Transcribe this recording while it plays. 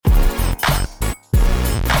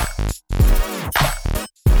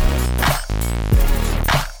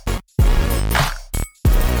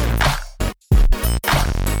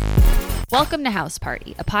Welcome to House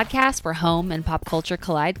Party, a podcast where home and pop culture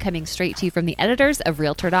collide, coming straight to you from the editors of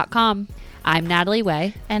Realtor.com. I'm Natalie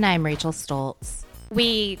Way. And I'm Rachel Stoltz.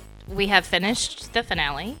 We have finished the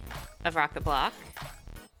finale of Rock the Block.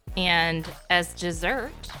 And as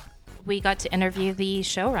dessert, we got to interview the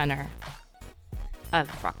showrunner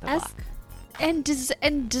of Rock the Block.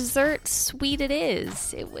 And dessert sweet it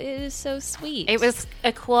is. It is so sweet. It was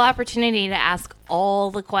a cool opportunity to ask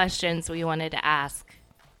all the questions we wanted to ask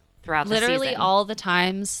throughout the season. Literally all the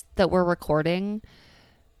times that we're recording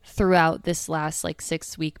throughout this last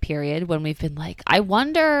 6-week period when we've been like, I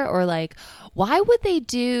wonder, or like, why would they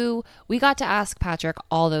do, we got to ask Patrick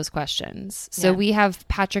all those questions. So we have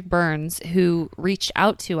Patrick Burns who reached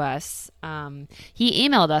out to us. He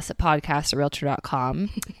emailed us at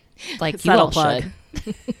podcast@realtor.com. Like you all should.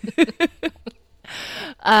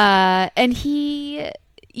 And he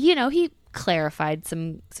clarified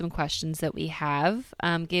some questions that we have,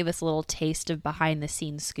 gave us a little taste of behind the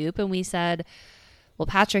scenes scoop, and we said, well,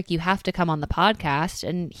 Patrick, you have to come on the podcast,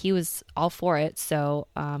 and he was all for it. So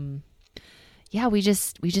we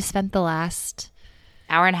just spent the last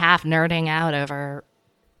hour and a half nerding out over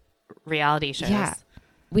reality shows. Yeah,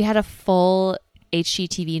 we had a full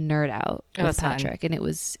HGTV nerd out with Patrick, fun. And it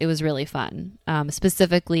was really fun,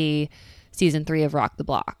 specifically season 3 of Rock the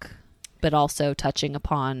Block, but also touching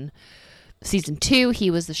upon season 2. He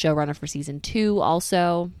was the showrunner for season 2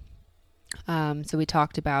 also. So we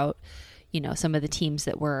talked about, some of the teams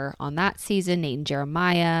that were on that season, Nate and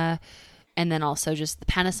Jeremiah, and then also just the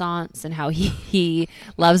Pennaissance and how he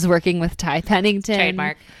loves working with Ty Pennington.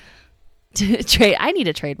 Trademark. I need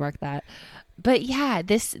to trademark that. But yeah,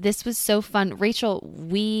 this was so fun. Rachel,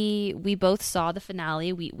 we both saw the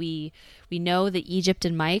finale. We know that Egypt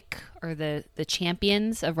and Mike are the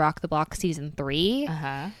champions of Rock the Block season 3.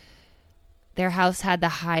 Uh-huh. Their house had the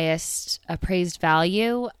highest appraised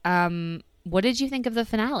value. What did you think of the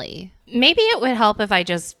finale? Maybe it would help if I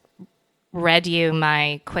just read you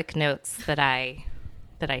my quick notes that I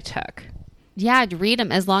took. Yeah, read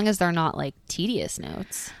them, as long as they're not tedious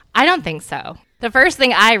notes. I don't think so. The first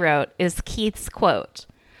thing I wrote is Keith's quote.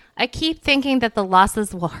 I keep thinking that the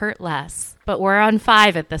losses will hurt less, but we're on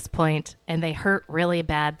 5 at this point, and they hurt really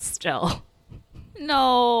bad still.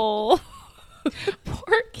 No.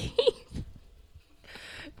 Poor Keith.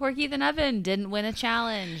 Poor Keith and Evan didn't win a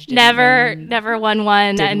challenge. Never won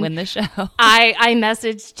one. Didn't win the show. I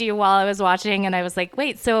messaged you while I was watching, and I was like,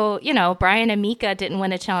 wait, so, Brian and Mika didn't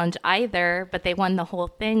win a challenge either, but they won the whole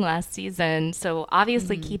thing last season. So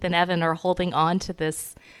obviously Keith and Evan are holding on to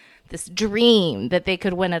this dream that they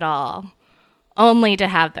could win it all, only to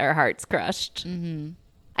have their hearts crushed. Mm-hmm.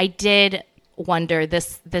 I did wonder,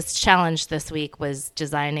 this challenge this week was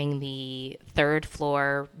designing the 3rd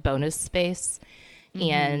floor bonus space. Mm-hmm.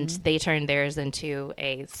 And they turned theirs into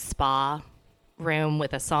a spa room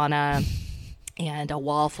with a sauna and a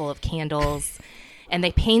wall full of candles. And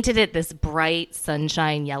they painted it this bright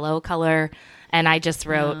sunshine yellow color. And I just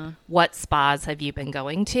wrote, what spas have you been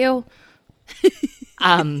going to?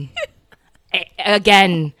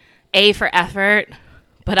 Again, A for effort,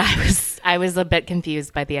 but I was a bit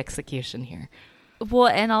confused by the execution here. Well,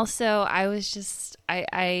 and also I was just,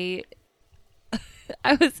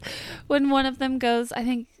 I was, when one of them goes, I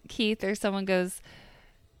think Keith or someone goes,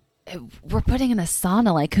 we're putting in a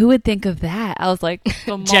sauna. Who would think of that? I was like,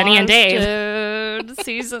 Jenny and Dave.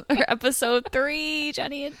 Season or episode 3,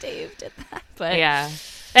 Jenny and Dave did that. But yeah,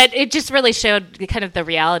 it just really showed kind of the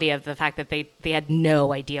reality of the fact that they had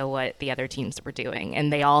no idea what the other teams were doing,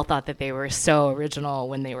 and they all thought that they were so original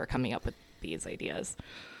when they were coming up with these ideas.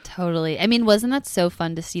 Totally. I mean, wasn't that so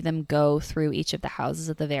fun to see them go through each of the houses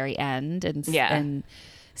at the very end and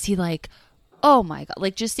see oh my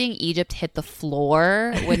God, just seeing Egypt hit the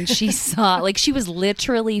floor when she saw, she was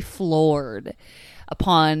literally floored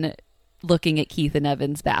upon looking at Keith and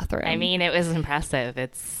Evan's bathroom. I mean, it was impressive.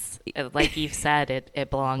 It's like you've said, it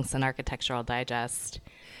belongs in Architectural Digest.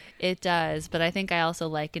 It does, but I think I also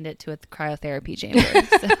likened it to a cryotherapy chamber.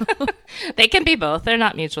 So. They can be both. They're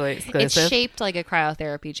not mutually exclusive. It's shaped like a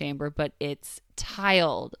cryotherapy chamber, but it's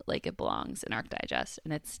tiled like it belongs in Arch Digest,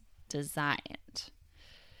 and it's designed.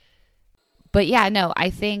 But yeah, no,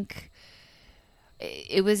 I think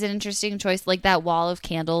it was an interesting choice, that wall of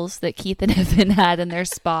candles that Keith and Evan had in their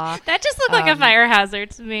spa. That just looked like a fire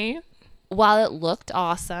hazard to me. While it looked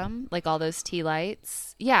awesome, all those tea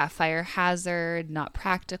lights, fire hazard, not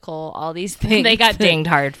practical, all these things. They got dinged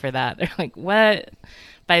hard for that. They're like, what?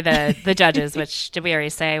 By the judges, which, did we already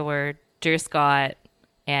say, were Drew Scott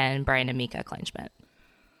and Brian and Mika Kleinschmidt.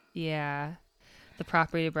 Yeah. The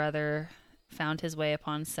property brother found his way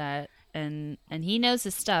upon set. and he knows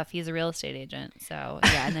his stuff. He's a real estate agent. So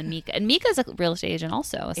yeah, and then Mika's a real estate agent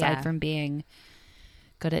also, aside from being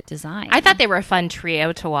good at design. I thought they were a fun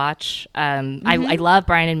trio to watch. I love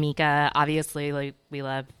Brian and Mika. Obviously, like, we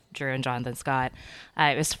love Drew and Jonathan Scott.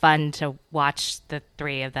 It was fun to watch the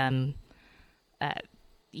three of them,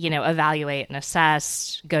 evaluate and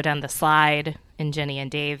assess, go down the slide in Jenny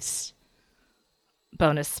and Dave's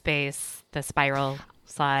bonus space, the spiral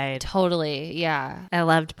slide. Totally, yeah. I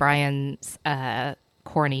loved Brian's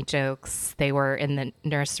corny jokes. They were in the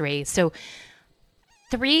nursery. So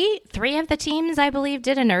three of the teams, I believe,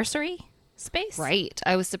 did a nursery space. Right.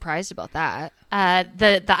 I was surprised about that.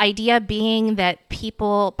 The idea being that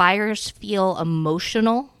buyers feel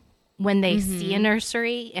emotional when they see a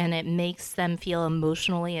nursery, and it makes them feel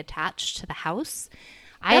emotionally attached to the house.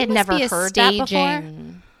 I had never heard that before.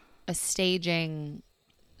 A staging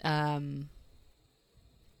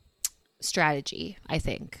strategy, I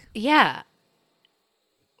think. Yeah.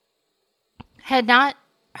 Had not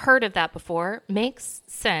heard of that before. Makes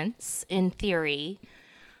sense in theory.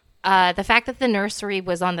 The fact that the nursery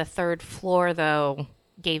was on the third floor, though,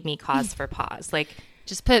 gave me cause for pause. Like,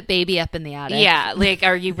 just put baby up in the attic. Yeah, like,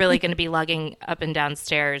 are you really going to be lugging up and down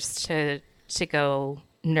stairs to go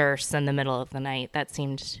nurse in the middle of the night? That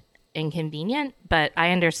seemed inconvenient, but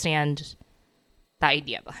I understand the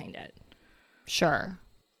idea behind it. Sure.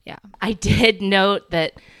 Yeah. I did note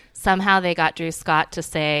that somehow they got Drew Scott to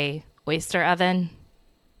say oyster oven.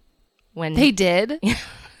 When they did?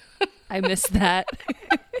 I missed that.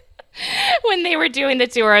 When they were doing the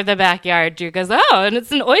tour of the backyard, Drew goes, "Oh, and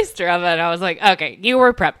it's an oyster oven." I was like, okay, you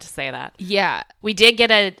were prepped to say that. Yeah. We did get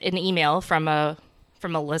an email from a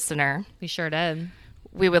listener. We sure did.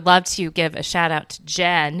 We would love to give a shout out to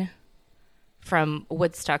Jen from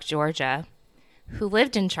Woodstock, Georgia, who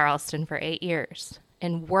lived in Charleston for 8 years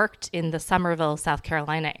and worked in the Summerville, South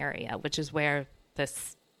Carolina area, which is where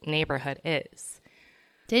this neighborhood is.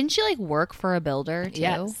 Didn't she work for a builder too?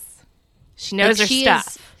 Yes. She knows her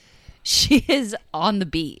stuff. She is on the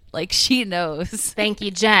beat. She knows. Thank you,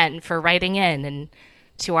 Jen, for writing in and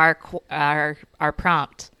to our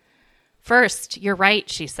prompt. First, you're right,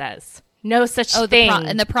 she says. No such thing.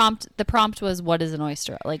 And the prompt was, what is an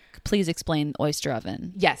oyster? Please explain oyster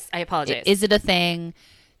oven. Yes, I apologize. Is it a thing?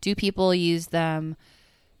 Do people use them?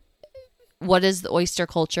 What is the oyster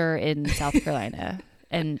culture in South Carolina?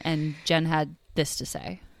 and Jen had this to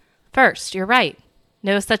say. First, you're right.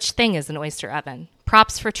 No such thing as an oyster oven.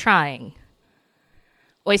 Props for trying.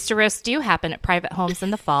 Oyster roasts do happen at private homes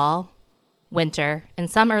in the fall, winter, and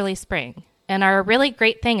some early spring, and are a really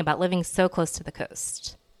great thing about living so close to the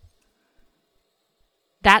coast.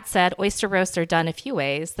 That said, oyster roasts are done a few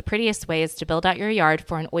ways. The prettiest way is to build out your yard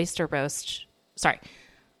for an oyster roast.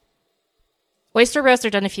 Oyster roasts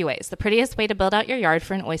are done a few ways. The prettiest way to build out your yard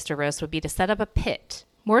for an oyster roast would be to set up a pit,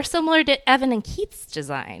 more similar to Evan and Keith's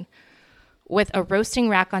design, with a roasting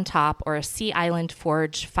rack on top or a Sea Island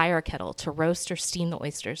Forge fire kettle to roast or steam the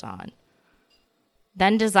oysters on.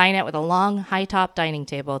 Then design it with a long, high-top dining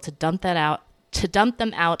table to dump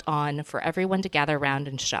them out on for everyone to gather around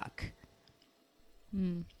and shuck.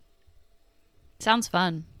 Sounds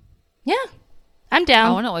fun. Yeah, I'm down.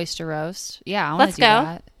 I want an oyster roast. Yeah, I want to do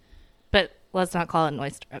that. But let's not call it an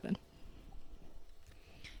oyster oven.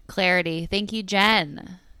 Clarity. Thank you,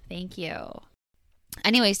 Jen. Thank you.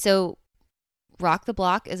 Anyway, so Rock the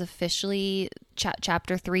Block is officially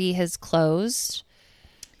chapter 3 has closed.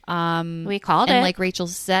 We called it. And like Rachel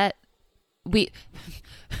said, we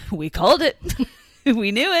called it.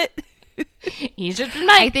 We knew it. Egypt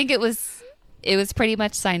tonight. I think it was pretty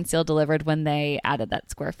much signed, sealed, delivered when they added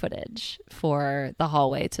that square footage for the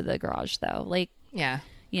hallway to the garage, though. Yeah.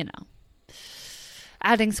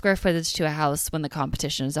 Adding square footage to a house when the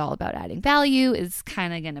competition is all about adding value is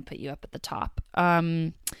kind of going to put you up at the top.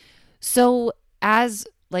 So as,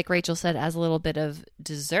 like Rachel said, as a little bit of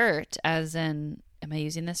dessert, as in, am I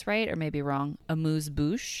using this right or maybe wrong?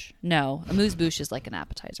 Amuse-bouche? No, amuse-bouche is like an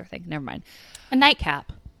appetizer thing. Never mind. A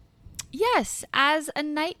nightcap. Yes, as a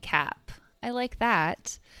nightcap. I like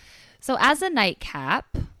that. So as a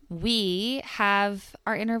nightcap, we have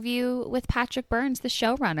our interview with Patrick Burns, the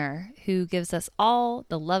showrunner, who gives us all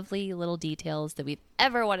the lovely little details that we've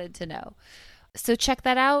ever wanted to know. So check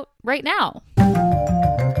that out right now.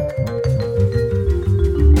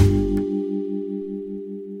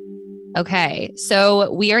 Okay,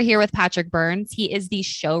 so we are here with Patrick Burns. He is the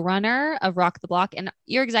showrunner of Rock the Block, and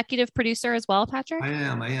you're executive producer as well, Patrick? I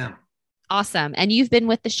am. Awesome. And you've been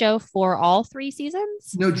with the show for all 3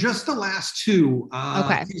 seasons? No, just the last 2.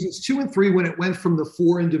 Okay. Seasons 2 and 3, when it went from the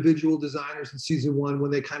 4 individual designers in season 1,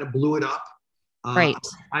 when they kind of blew it up. Right.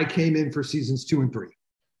 I came in for seasons 2 and 3.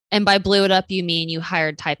 And by blew it up, you mean you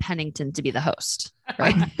hired Ty Pennington to be the host,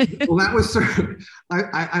 right? Well, that was sort of,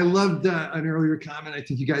 I loved an earlier comment I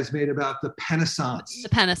think you guys made about the Renaissance. The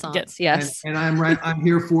Renaissance, yes. And I'm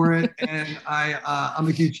here for it. And I'm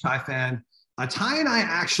a huge Ty fan. Ty and I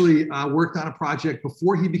actually worked on a project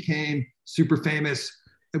before he became super famous.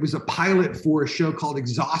 It was a pilot for a show called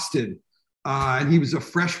Exhausted. And he was a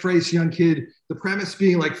fresh-faced young kid. The premise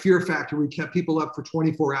being like Fear Factor, we kept people up for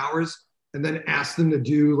 24 hours and then asked them to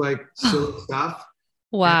do like silly stuff.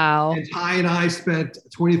 Wow. And Ty and I spent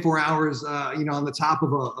 24 hours, on the top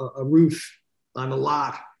of a roof on a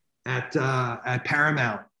lot at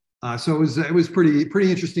Paramount. So it was pretty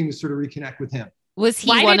interesting to sort of reconnect with him. Was he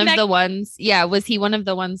one of the ones? Yeah. Was he one of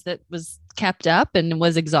the ones that was kept up and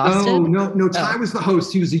was exhausted? No. Ty was the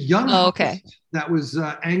host. He was a young host that was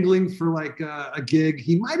angling for like a gig.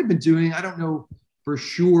 He might have been doing, I don't know for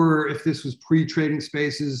sure if this was pre-Trading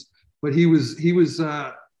Spaces, but he was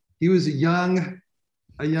a young,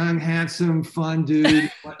 handsome, fun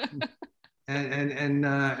dude,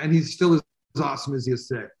 and he's still as awesome as he is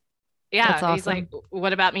today. Yeah, awesome. He's like,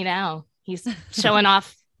 what about me now? He's showing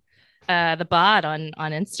off the bod on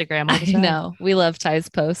Instagram. I know. We love Ty's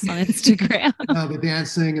posts on Instagram. The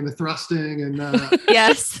dancing and the thrusting and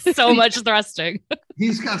yes, so much thrusting.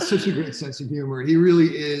 He's got such a great sense of humor. He really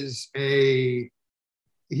is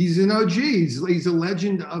he's an OG. He's a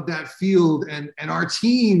legend of that field. And our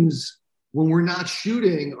teams, when we're not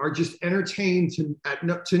shooting, are just entertained to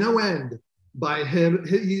no end by him.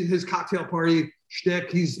 His cocktail party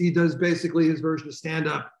shtick. He does basically his version of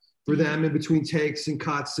stand-up for them in between takes and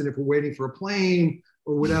cuts. And if we're waiting for a plane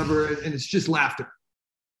or whatever, and it's just laughter.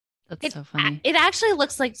 That's so funny. It actually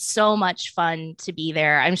looks like so much fun to be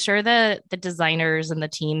there. I'm sure the designers and the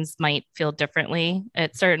teams might feel differently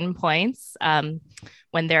at certain points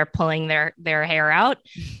when they're pulling their hair out.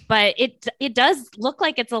 But it does look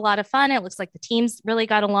like it's a lot of fun. It looks like the teams really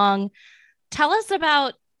got along. Tell us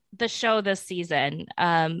about the show this season.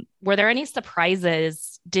 Were there any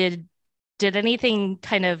surprises? Did anything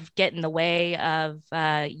kind of get in the way of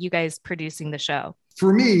you guys producing the show?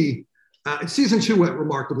 For me, season 2 went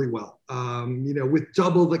remarkably well. With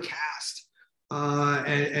double the cast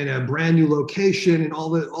and a brand new location and all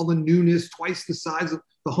the newness, twice the size of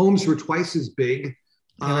the homes were twice as big.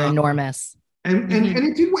 They're enormous. And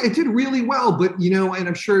it did really well. But and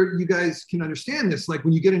I'm sure you guys can understand this. Like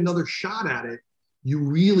when you get another shot at it, you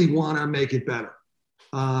really want to make it better.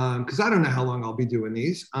 Because I don't know how long I'll be doing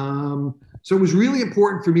these. So it was really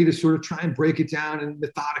important for me to sort of try and break it down and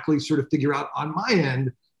methodically sort of figure out on my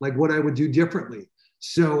end, like what I would do differently.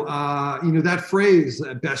 So, that phrase,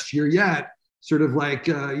 best year yet, sort of like,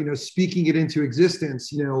 speaking it into existence,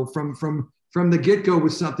 from the get-go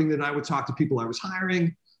was something that I would talk to people I was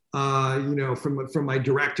hiring, from my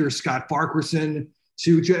director, Scott Farquharson,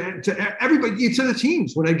 to everybody, to the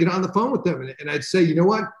teams when I get on the phone with them. And I'd say, you know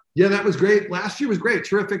what? Yeah, that was great. Last year was great.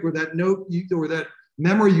 Terrific. Or that note or that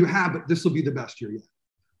memory you have, but this will be the best year yet.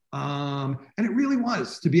 And it really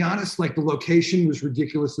was, to be honest. Like the location was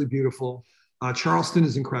ridiculously beautiful. Charleston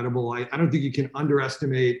is incredible. I don't think you can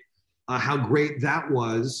underestimate how great that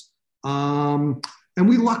was. And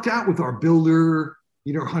we lucked out with our builder,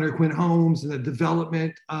 Hunter Quinn Homes and the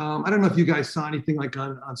development. I don't know if you guys saw anything like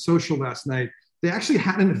on social last night. They actually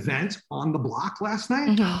had an event on the block last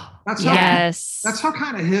night. That's how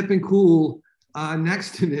kind of hip and cool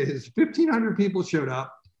Nexton is. 1,500 people showed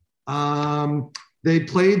up. They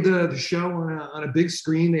played the show on a big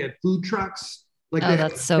screen. They had food trucks.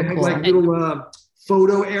 That's so cool. Like little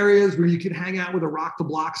photo areas where you could hang out with a Rock the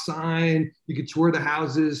Block sign. You could tour the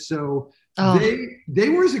houses. So they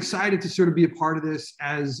were as excited to sort of be a part of this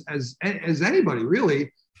as anybody,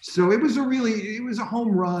 really. So it was a home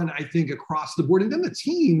run, I think, across the board. And then the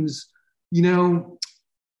teams,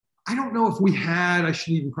 I don't know if we had, I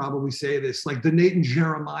should even probably say this, like the Nate and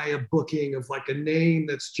Jeremiah booking of like a name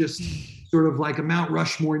that's just sort of like a Mount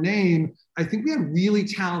Rushmore name. I think we had really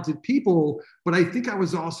talented people, but I think I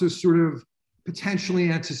was also sort of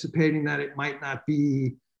potentially anticipating that it might not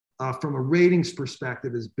be from a ratings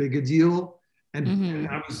perspective as big a deal. And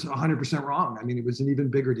I was 100% wrong. I mean, it was an even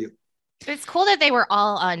bigger deal. It's cool that they were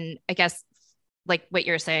all on, I guess, like what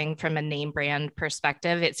you're saying from a name brand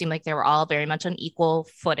perspective. It seemed like they were all very much on equal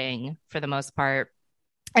footing for the most part.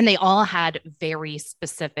 And they all had very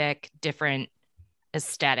specific, different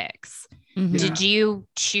aesthetics. Mm-hmm. Did you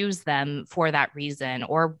choose them for that reason?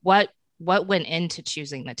 Or what went into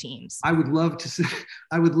choosing the teams? I would love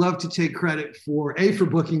to take credit for for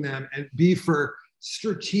booking them, and B, for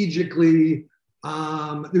strategically.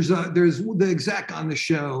 There's the exec on the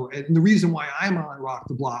show, and the reason why I'm on Rock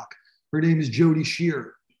the Block, her name is Jody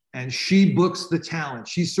Shear, and she books the talent.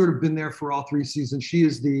 She's sort of been there for all 3 seasons. She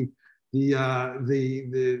is the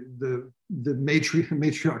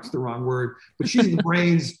matriarch's the wrong word, but she's the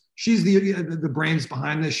brains. She's the brains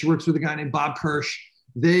behind this. She works with a guy named Bob Kirsch.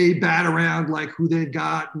 They bat around like who they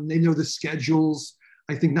got, and they know the schedules.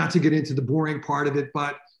 I think, not to get into the boring part of it,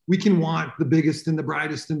 but we can want the biggest and the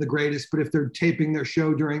brightest and the greatest. But if they're taping their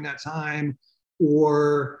show during that time,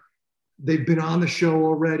 or they've been on the show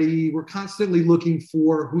already, we're constantly looking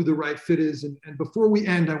for who the right fit is. And before we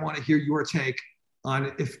end, I want to hear your take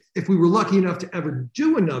on if we were lucky enough to ever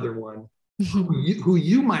do another one, who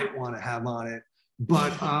you might want to have on it.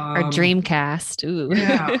 But our Dreamcast. Ooh.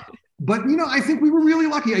 Yeah. But, I think we were really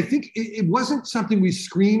lucky. I think it wasn't something we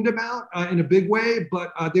screamed about in a big way,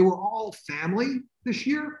 but they were all family this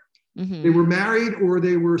year. Mm-hmm. They were married or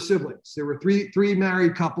they were siblings. There were three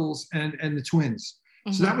married couples and the twins.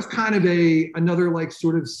 Mm-hmm. So that was kind of another like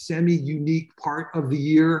sort of semi-unique part of the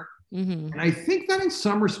year. Mm-hmm. And I think that in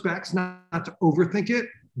some respects, not to overthink it,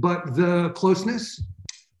 but the closeness.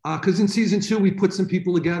 Because in season 2, we put some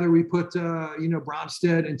people together. We put,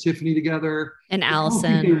 Bromstead and Tiffany together. And Allison.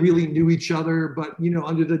 I don't think they really knew each other, but,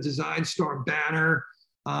 under the Design Star banner,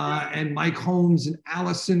 and Mike Holmes and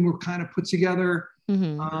Allison were kind of put together.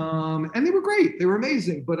 Mm-hmm. And they were great. They were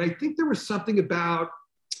amazing. But I think there was something about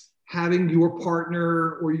having your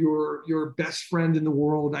partner or your best friend in the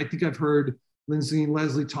world. I think I've heard Lindsay and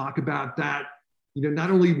Leslie talk about that. Not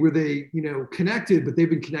only were they, connected, but they've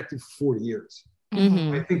been connected for 40 years.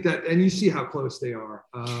 Mm-hmm. I think that, and you see how close they are.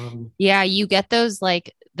 Yeah, you get those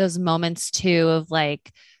moments too of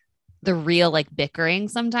like the real like bickering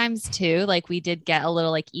sometimes too. Like we did get a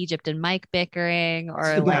little like Egypt and Mike bickering,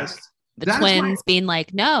 or like the twins being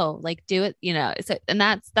like, no, like do it, So, and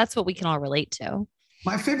that's what we can all relate to.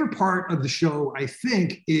 My favorite part of the show, I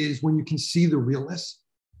think, is when you can see the realness,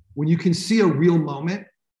 when you can see a real moment.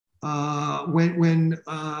 When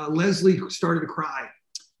Leslie started to cry.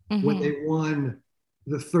 Mm-hmm. When they won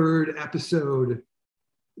the 3rd episode,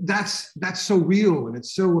 that's so real, and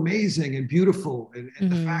it's so amazing and beautiful. And mm-hmm.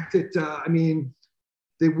 the fact that,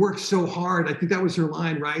 they worked so hard. I think that was her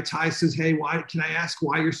line, right? Ty says, hey, why can I ask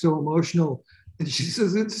why you're so emotional? And she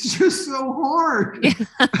says, it's just so hard.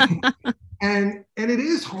 and it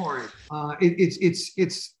is hard.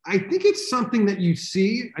 It's I think it's something that you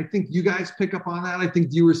see. I think you guys pick up on that. I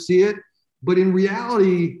think viewers see it, but in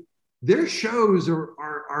reality, their shows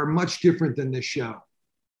are much different than this show.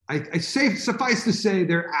 I say, suffice to say,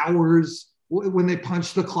 their hours when they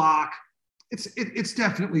punch the clock, it's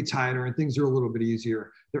definitely tighter and things are a little bit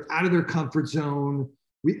easier. They're out of their comfort zone.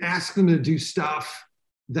 We ask them to do stuff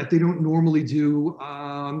that they don't normally do.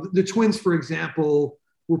 The twins, for example,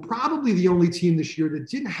 were probably the only team this year that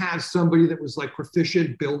didn't have somebody that was like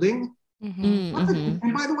proficient building. Mm-hmm.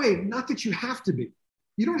 And by the way, not that you have to be.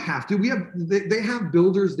 You don't have to. They have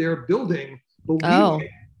builders there building, but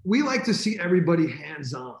we like to see everybody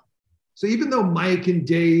hands-on. So even though Mike and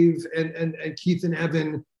Dave and Keith and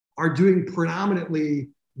Evan are doing predominantly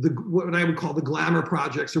what I would call the glamour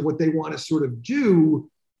projects, or what they want to sort of do,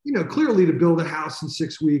 clearly to build a house in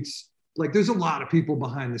 6 weeks, like there's a lot of people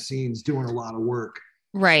behind the scenes doing a lot of work.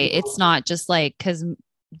 Right. So, it's not just like, because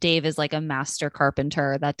Dave is like a master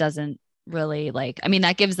carpenter, that doesn't really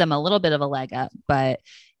that gives them a little bit of a leg up, but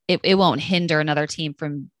it won't hinder another team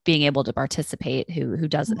from being able to participate who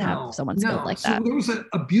doesn't have someone skilled like that. So there was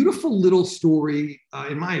a beautiful little story,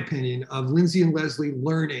 in my opinion, of Lindsay and Leslie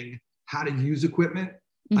learning how to use equipment.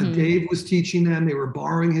 Mm-hmm. Dave was teaching them. They were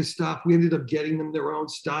borrowing his stuff. We ended up getting them their own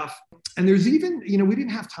stuff. And there's even, we didn't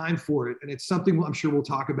have time for it, and it's something I'm sure we'll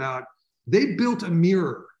talk about. They built a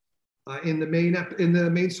mirror in the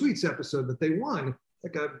main suites episode that they won,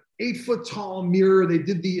 like a 8-foot tall mirror. They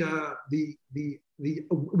did the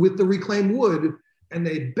with the reclaimed wood, and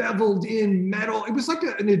they beveled in metal. It was like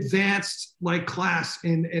an advanced class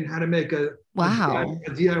in how to make a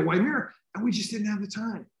DIY mirror, and we just didn't have the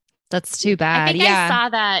time. That's too bad. I think I saw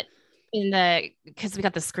that because we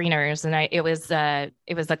got the screeners, and it was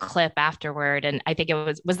a clip afterward, and I think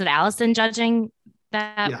was it Allison judging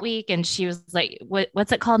that week, and she was like,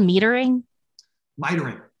 what's it called? Mitering.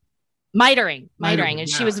 And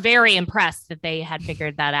she was very impressed that they had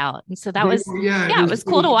figured that out. And so that it was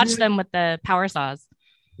cool to watch them with the power saws.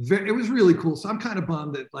 It was really cool. So I'm kind of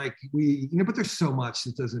bummed that but there's so much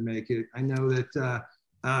that doesn't make it. I know that,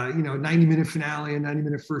 90-minute finale and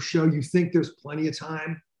 90-minute first show, you think there's plenty of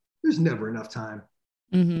time. There's never enough time.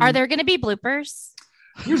 Mm-hmm. Are there going to be bloopers?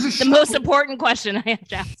 The most important question I have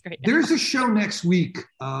to ask right now. There's a show next week.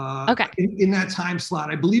 In that time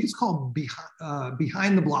slot. I believe it's called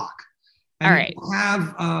Behind the Block. And all right. We'll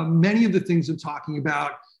have many of the things I'm talking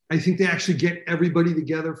about. I think they actually get everybody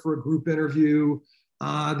together for a group interview.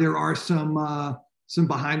 There are some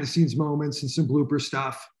behind the scenes moments and some blooper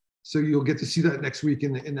stuff. So you'll get to see that next week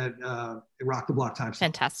in that Rock the Block time slot.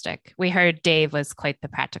 Fantastic. We heard Dave was quite the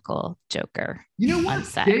practical joker. You know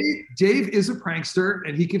what? Dave is a prankster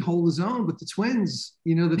and he can hold his own. But the twins,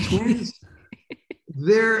 the twins,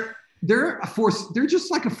 they're a force. They're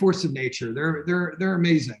just like a force of nature. They're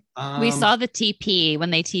amazing. We saw the TP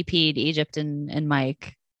when they TP'd Egypt and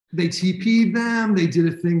Mike. They TP'd them. They did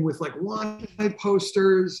a thing with like one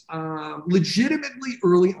posters. Legitimately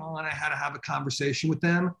early on, I had to have a conversation with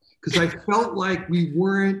them because I felt like we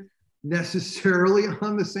weren't necessarily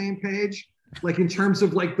on the same page. Like in terms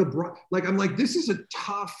of like I'm like, this is a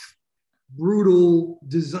tough, brutal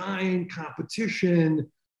design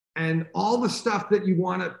competition. And all the stuff that you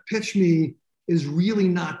want to pitch me is really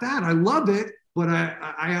not that. I love it, but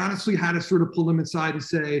I honestly had to sort of pull them inside and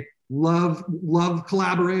say, love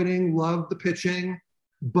collaborating, love the pitching,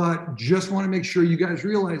 but just want to make sure you guys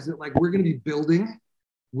realize that like we're going to be building,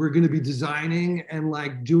 we're going to be designing, and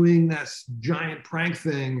like doing this giant prank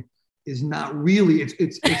thing is not really.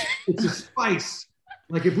 It's a spice.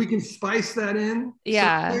 Like if we can spice that in,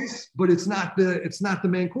 someplace, but it's not the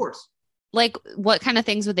main course. Like what kind of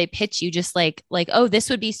things would they pitch you? Just like, oh, this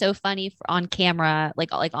would be so funny on camera,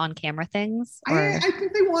 like on camera things? I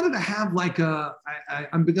think they wanted to have like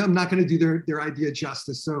I'm not going to do their idea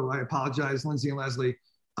justice. So I apologize, Lindsay and Leslie.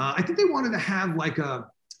 I think they wanted to have like a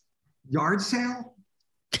yard sale,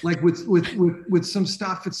 like with some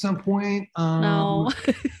stuff at some point. No.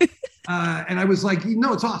 And I was like,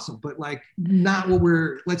 it's awesome, but like not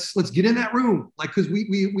what let's get in that room. Like, cause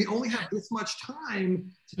we only have this much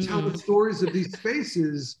time to tell the stories of these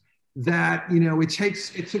spaces that,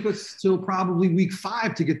 it took us till probably week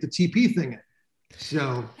 5 to get the TP thing in.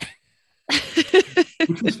 So,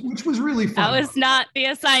 which was really fun. That was not the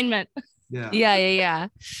assignment. Yeah.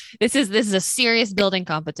 This is a serious building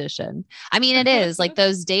competition. I mean, it is like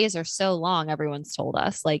those days are so long. Everyone's told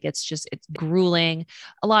us like, it's grueling.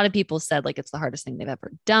 A lot of people said like, it's the hardest thing they've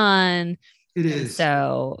ever done. It is.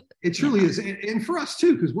 So it truly is. And for us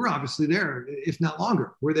too, because we're obviously there, if not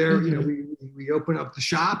longer, we're there, we open up the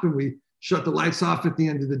shop and we shut the lights off at the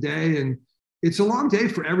end of the day. And it's a long day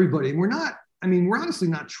for everybody. And we're honestly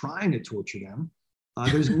not trying to torture them.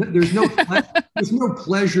 There's no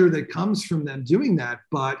pleasure that comes from them doing that,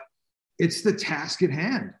 but it's the task at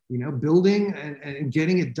hand, building and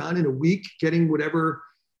getting it done in a week, getting whatever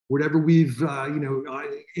we've,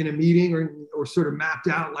 in a meeting or sort of mapped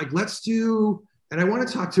out, like let's do, and I want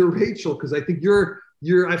to talk to Rachel, because I think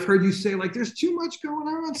I've heard you say like, there's too much going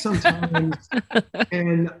on sometimes.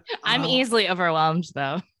 And I'm easily overwhelmed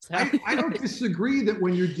though. So. I don't disagree that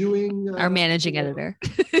when you're doing our managing editor.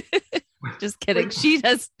 Just kidding. She's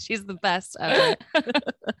the best ever.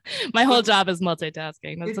 My whole job is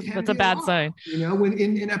multitasking. That's a bad sign. When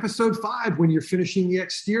in episode 5, when you're finishing the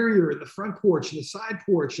exterior and the front porch and the side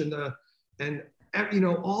porch and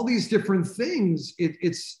all these different things,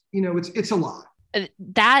 it's a lot.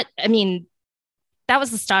 That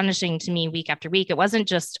was astonishing to me week after week. It wasn't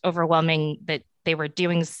just overwhelming that they were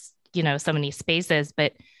doing, so many spaces,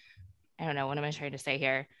 but I don't know. What am I trying to say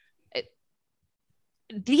here?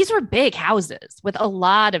 These were big houses with a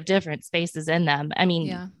lot of different spaces in them. I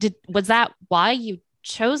mean, was that why you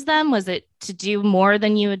chose them? Was it to do more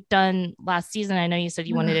than you had done last season? I know you said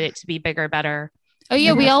you wanted it to be bigger, better. Oh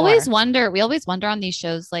yeah. We always wonder on these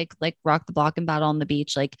shows like Rock the Block and Battle on the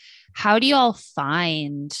Beach, like how do you all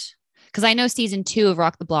find, because I know season 2 of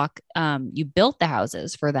Rock the Block, you built the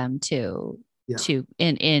houses for them too. To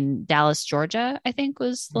in Dallas, Georgia, I think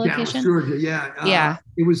was the location. Dallas, Georgia, yeah.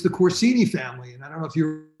 It was the Corsini family, and I don't know if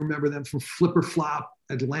you remember them from Flip or Flop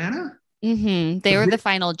Atlanta. Mm-hmm. They were the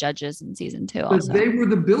final judges in season 2. Also, they were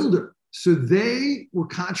the builder, so they were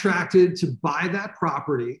contracted to buy that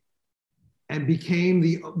property, and became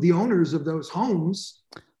the owners of those homes.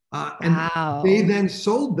 And they then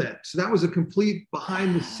sold them. So that was a complete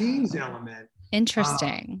behind the scenes element.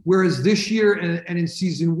 Interesting. Whereas this year and in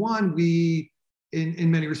season 1, we,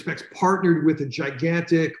 in many respects, partnered with a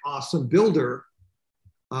gigantic, awesome builder.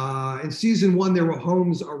 In season 1, there were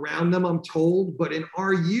homes around them, I'm told. But in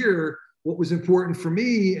our year, what was important for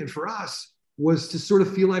me and for us was to sort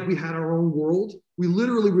of feel like we had our own world. We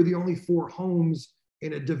literally were the only 4 homes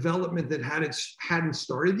in a development that hadn't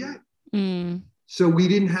started yet. Mm. So we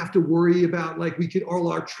didn't have to worry about like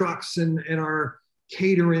all our trucks and our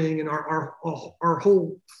catering and our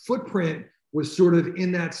whole footprint was sort of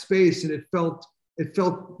in that space, and it felt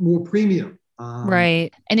more premium.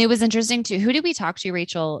 Right. And it was interesting too. Who did we talk to,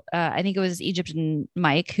 Rachel? I think it was Egypt and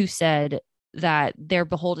Mike, who said that they're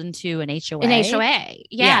beholden to an HOA. An HOA.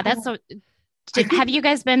 Yeah. That's so. Have you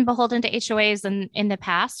guys been beholden to HOAs in the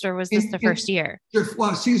past, or was this the first year?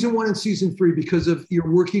 Well, season 1 and season 3, because of you're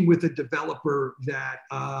working with a developer that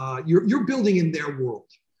you're building in their world.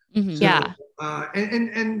 Mm-hmm. So,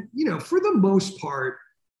 and for the most part,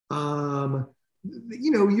 you're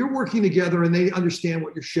working together and they understand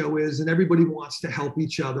what your show is, and everybody wants to help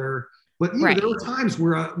each other. But there are times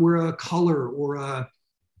where a color or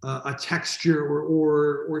a texture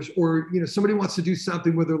or somebody wants to do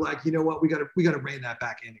something where they're like, you know what, we got to rein that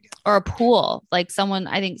back in again. Or a pool. Like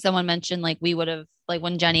I think someone mentioned, like, we would have, like,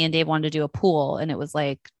 when Jenny and Dave wanted to do a pool, and it was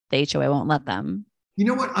like the HOA won't let them. You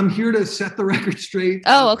know what? I'm here to set the record straight.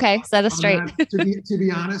 Oh, okay. Set us straight. To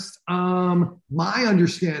be honest, my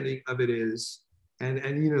understanding of it is, and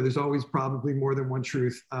there's always probably more than one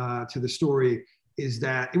truth to the story, is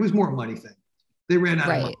that it was more a money thing. They ran out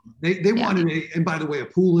of money. They wanted and by the way, a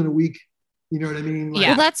pool in a week. You know what I mean?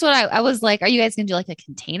 Well, that's what I was like. Are you guys going to do like a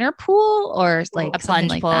container pool or like a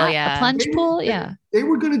plunge pool? A plunge pool. Yeah. They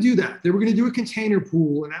were going to do that. They were going to do a container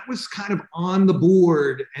pool, and that was kind of on the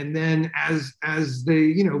board. And then as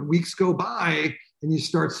they, weeks go by and you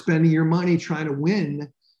start spending your money trying to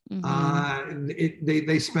win,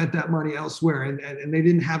 they spent that money elsewhere, and they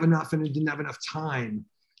didn't have enough, and it didn't have enough time.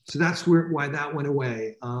 So that's why that went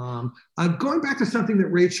away. Going back to something that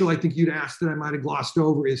Rachel, I think you'd asked that I might have glossed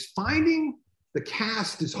over, is finding the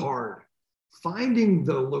cast is hard. Finding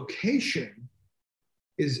the location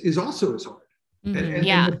is also as hard.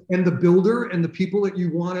 And the builder and the people that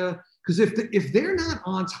you want to, because if they're not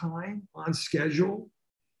on time, on schedule,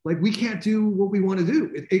 like, we can't do what we want to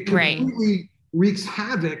do. It completely wreaks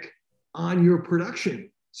havoc on your production.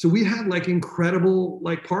 So we had like incredible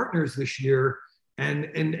like partners this year. And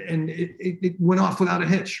it went off without a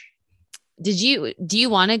hitch. Do you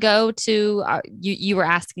want to go to you were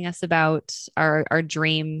asking us about our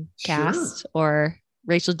dream cast, or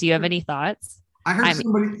Rachel, do you have any thoughts? I heard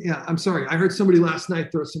I'm sorry. I heard somebody last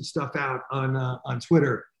night throw some stuff out on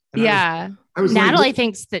Twitter. I was Natalie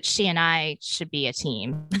thinks that she and I should be a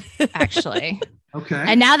team, actually. Okay.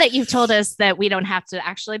 And now that you've told us that we don't have to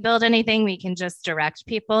actually build anything, we can just direct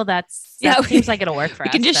people. That seems like it'll work for us.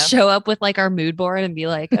 We can just show up with like our mood board and be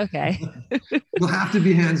like, okay. You'll have to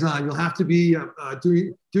be hands-on. You'll have to be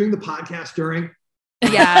doing the podcast during.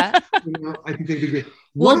 Yeah. I think they'd be great.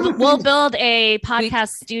 We'll build a podcast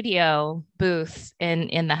studio booth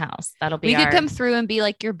in the house. That'll be. We could come through and be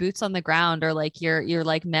like your boots on the ground, or like your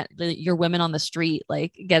women on the street,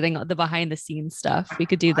 like getting the behind the scenes stuff. We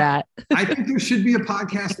could do that. I think there should be a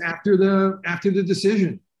podcast after the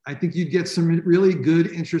decision. I think you'd get some really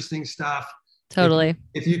good, interesting stuff. Totally.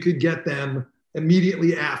 If you could get them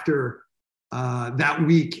immediately after that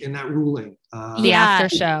week in that ruling. The after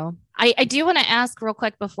show. I do want to ask real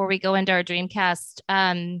quick before we go into our Dreamcast.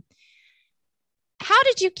 How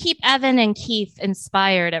did you keep Evan and Keith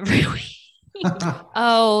inspired every week?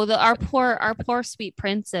 Our poor sweet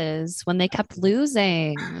princes, when they kept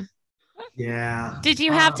losing. Yeah. Did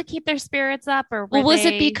you have to keep their spirits up, or was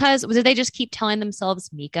it because did they just keep telling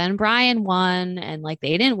themselves Mika and Brian won, and like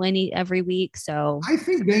they didn't win every week? So I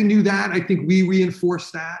think they knew that. I think we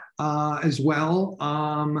reinforced that as well.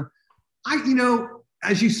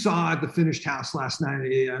 As you saw at the finished house last night,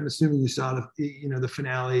 I'm assuming you saw the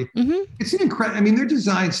finale. Mm-hmm. It's an incredible. I mean, their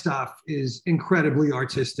design stuff is incredibly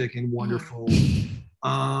artistic and wonderful.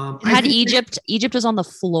 Egypt was on the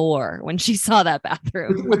floor when she saw that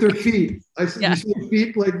bathroom with her feet. You see her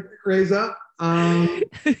feet like raise up. I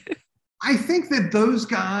think that those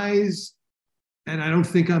guys, and I don't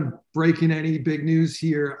think I'm breaking any big news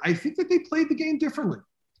here, I think that they played the game differently.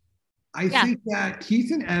 I think that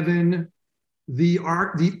Keith and Evan, the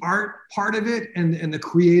art part of it and the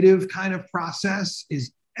creative kind of process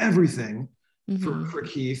is everything for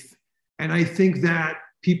Keith. And I think that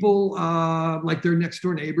people like their next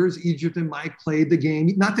door neighbors, Egypt and Mike, played the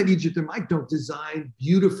game. Not that Egypt and Mike don't design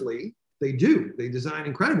beautifully. They do. They design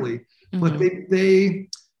incredibly. But they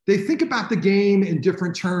think about the game in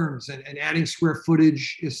different terms, and adding square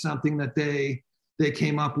footage is something that they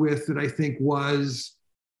came up with that I think was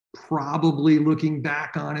probably, looking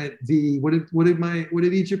back on it, the what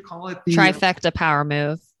did Egypt call it? The trifecta power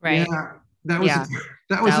move, right? Yeah,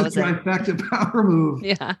 that was a trifecta power move.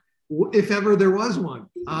 Yeah, if ever there was one.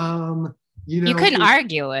 You couldn't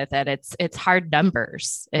argue with it. It's hard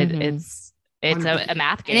numbers. It's a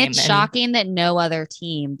math game. And it's shocking that no other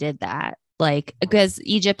team did that. Like, because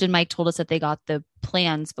Egypt and Mike told us that they got the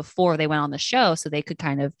plans before they went on the show, so they could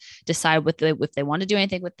kind of decide if they want to do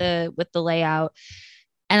anything with the layout.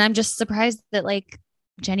 And I'm just surprised that like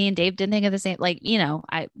Jenny and Dave didn't think of the same, like,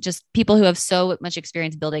 I just people who have so much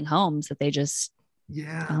experience building homes that they just,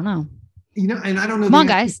 I don't know. And I don't know. Come on,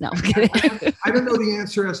 guys. No, I'm kidding. I don't know the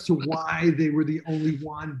answer as to why they were the only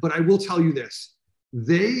one, but I will tell you this.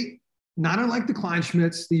 They, not unlike the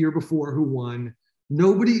Kleinschmidts the year before who won,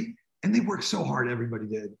 and they worked so hard, everybody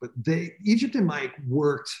did, but Egypt and Mike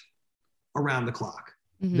worked around the clock.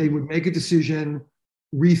 Mm-hmm. They would make a decision,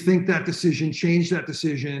 rethink that decision, change that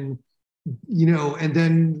decision, and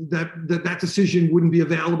then that decision wouldn't be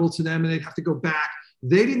available to them and they'd have to go back.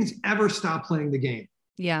 They didn't ever stop playing the game.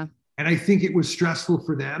 Yeah. And I think it was stressful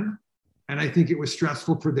for them. And I think it was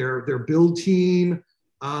stressful for their build team.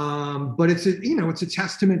 But it's a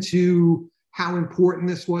testament to how important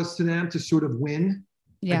this was to them to sort of win.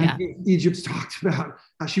 Yeah. Egypt's talked about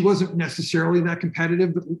how she wasn't necessarily that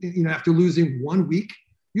competitive, but after losing 1 week,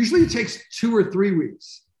 usually it takes 2 or 3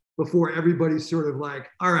 weeks before everybody's sort of like,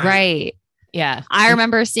 all right. Right. Yeah. I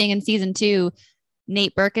remember seeing in season 2,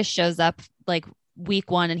 Nate Berkus shows up like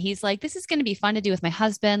week 1 and he's like, this is going to be fun to do with my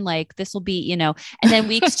husband. Like this will be, and then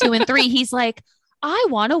weeks 2 and 3, he's like, I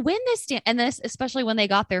want to win this. And this, especially when they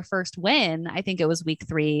got their first win, I think it was week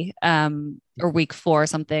 3 or week 4 or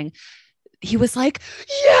something. He was like,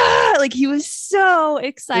 yeah, like he was so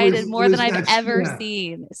excited, more than I've ever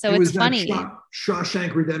seen. So it's funny.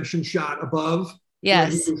 Shawshank Redemption shot above.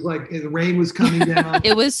 Yes. It was like the rain was coming down.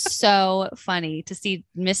 It was so funny to see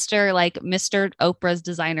Mr. Oprah's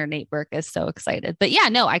designer, Nate Berkus, so excited. But yeah,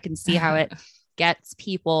 no, I can see how it gets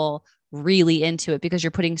people really into it because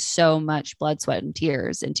you're putting so much blood, sweat, and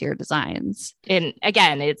tears into your designs. And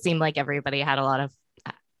again, it seemed like everybody had a lot of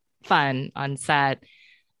fun on set.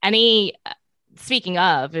 Speaking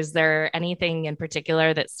of, is there anything in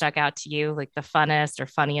particular that stuck out to you, like the funnest or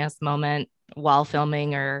funniest moment while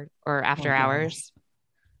filming or after hours?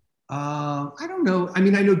 I don't know. I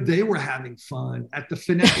mean, I know they were having fun at the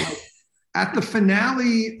finale. At the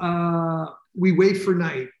finale, we wait for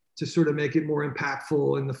night to sort of make it more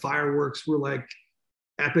impactful, and the fireworks were like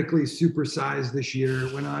epically supersized this year.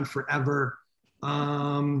 It went on forever.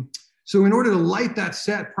 So in order to light that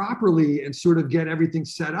set properly and sort of get everything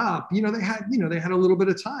set up, they had a little bit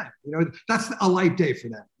of time. That's a light day for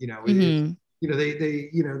them. Mm-hmm.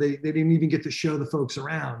 They didn't even get to show the folks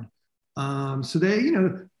around. So they,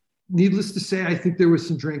 needless to say, I think there was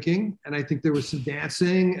some drinking and I think there was some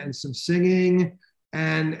dancing and some singing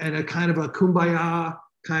and a kind of a kumbaya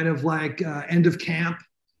kind of like end of camp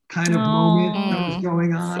kind of moment that was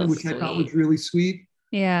going on, which I thought was really sweet.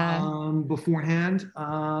 Yeah. Beforehand.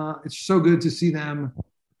 It's so good to see them.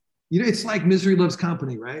 It's like misery loves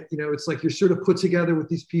company, right? It's like you're sort of put together with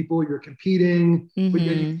these people, you're competing, mm-hmm. but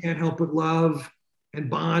then you can't help but love and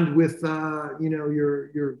bond with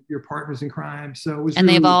your partners in crime. So it was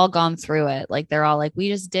they've all gone through it. Like they're all like, we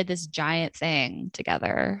just did this giant thing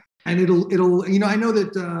together. And it'll I know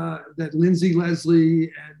that Lindsay, Leslie,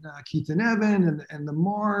 and Keith and Evan and the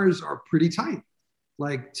Mars are pretty tight.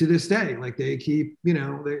 Like to this day, like they keep, they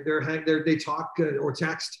talk or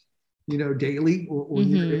text, daily or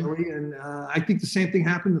mm-hmm. daily. And I think the same thing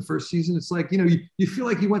happened in the first season. It's like, you feel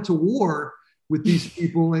like you went to war with these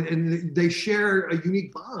people and they share a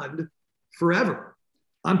unique bond forever.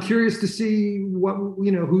 I'm curious to see what,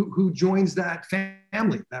 who joins that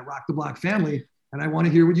family, that Rock the Block family. And I want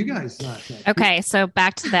to hear what you guys think. Okay. So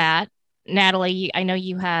back to that. Natalie, I know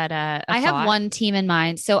you had I have one team in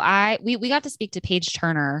mind. So we got to speak to Paige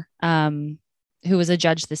Turner, who was a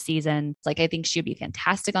judge this season. Like, I think she'd be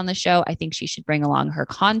fantastic on the show. I think she should bring along her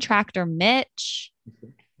contractor, Mitch.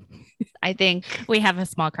 I think we have a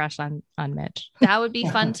small crush on Mitch. That would be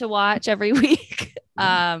fun to watch every week.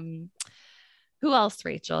 Who else,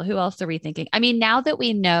 Rachel? Who else are we thinking? I mean, now that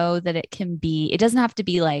we know that it doesn't have to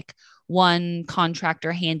be like one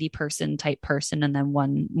contractor, handy person type person, and then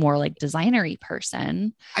one more like designery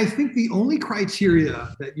person. I think the only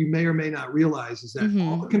criteria that you may or may not realize is that mm-hmm.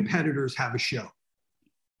 all the competitors have a show.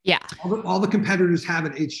 Yeah. All the competitors have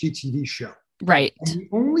an HGTV show. Right. And the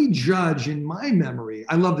only judge in my memory,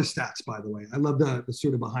 I love the stats, by the way. I love the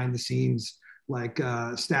sort of behind the scenes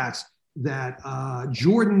stats that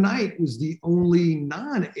Jordan Knight was the only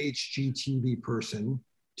non-HGTV person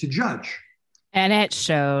to judge. And it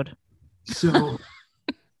showed. So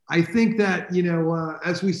I think that,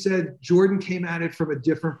 as we said, Jordan came at it from a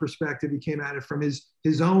different perspective. He came at it from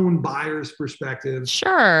his own buyer's perspective.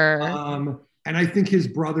 Sure. And I think his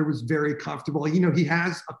brother was very comfortable. He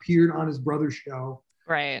has appeared on his brother's show.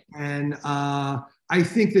 Right. And I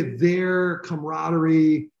think that their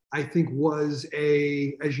camaraderie, was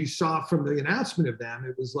as you saw from the announcement of them,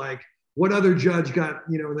 it was like, what other judge got,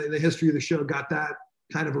 the history of the show got that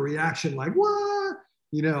kind of a reaction like, what?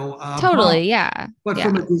 Totally. Yeah. But Yeah.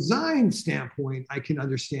 from a design standpoint, I can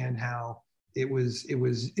understand how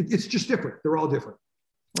it's just different. They're all different.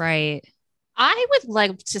 Right. I would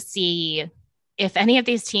love to see if any of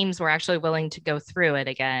these teams were actually willing to go through it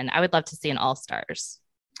again. I would love to see an All-Stars.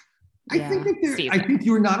 I think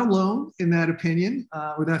you're not alone in that opinion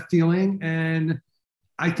or that feeling. And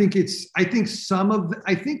I think it's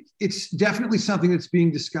definitely something that's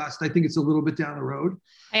being discussed. I think it's a little bit down the road.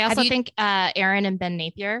 I also think Aaron and Ben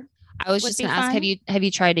Napier. I was just going to ask, have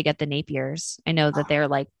you tried to get the Napiers? I know that they're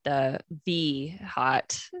like the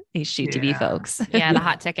hot HGTV folks. Yeah, the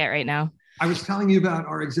hot ticket right now. I was telling you about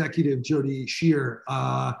our executive, Jody Shear.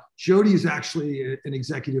 Jody is actually an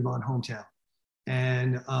executive on Hometown.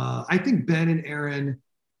 And I think Ben and Aaron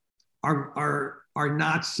are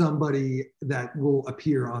not somebody that will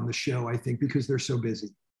appear on the show, I think, because they're so busy.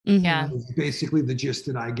 Mm-hmm. Yeah. It's basically the gist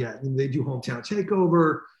that I get. And they do Hometown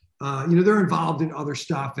Takeover. They're involved in other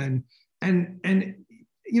stuff. And I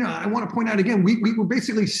want to point out again, we were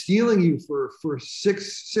basically stealing you for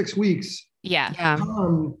 6 weeks. Yeah.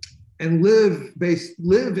 Come and live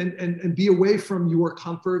and be away from your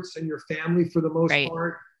comforts and your family for the most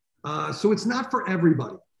part. So it's not for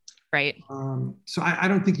everybody. Right. So I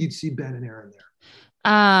don't think you'd see Ben and Aaron there.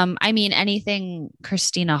 I mean, anything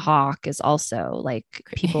Christina Hawk is also like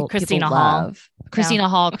Christina people Hall. love. Christina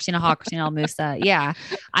Hall, Christina Hawk, Christina Almusa. Yeah.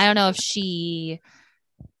 I don't know if she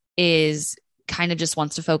is kind of just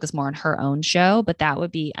wants to focus more on her own show, but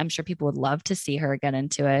I'm sure people would love to see her get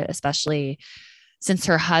into it, especially since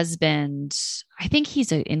her husband, I think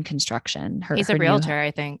he's in construction. He's a realtor,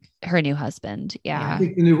 I think. Her new husband. Yeah. I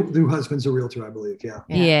think the new husband's a realtor, I believe. Yeah.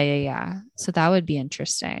 Yeah. So that would be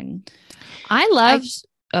interesting. Oh,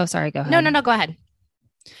 sorry. Go ahead. No, go ahead.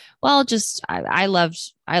 Well, just, I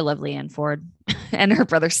loved Leanne Ford and her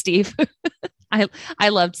brother, Steve. I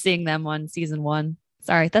loved seeing them on season 1.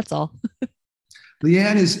 Sorry. That's all.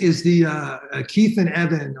 Leanne is the Keith and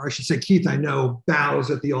Evan, or I should say Keith, I know,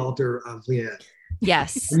 bows at the altar of Leanne.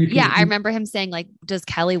 Yes. I remember him saying, like, does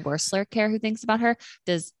Kelly Wersler care who thinks about her?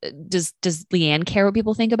 Does Leanne care what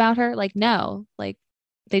people think about her? Like, no, like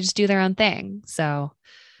they just do their own thing. So,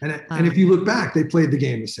 and if you look back, they played the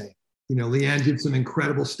game the same. Leanne did some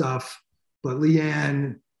incredible stuff, but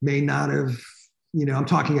Leanne may not have, I'm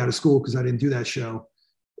talking out of school because I didn't do that show.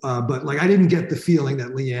 But like, I didn't get the feeling that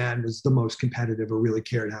Leanne was the most competitive or really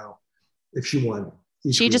cared if she won.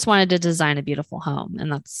 She just wanted to design a beautiful home.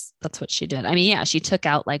 And that's what she did. I mean, yeah, she took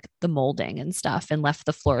out like the molding and stuff and left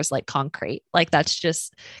the floors like concrete. Like that's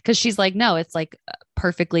just because she's like, no, it's like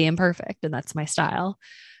perfectly imperfect. And that's my style.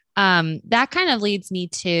 That kind of leads me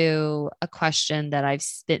to a question that I've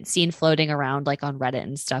seen floating around like on Reddit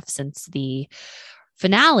and stuff since the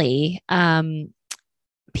finale.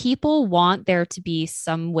 People want there to be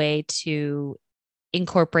some way to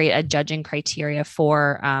incorporate a judging criteria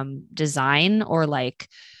for design or like,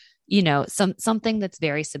 something that's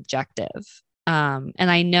very subjective. And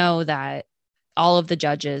I know that all of the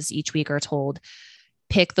judges each week are told,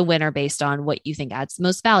 pick the winner based on what you think adds the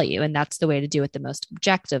most value. And that's the way to do it the most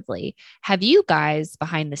objectively. Have you guys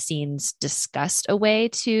behind the scenes discussed a way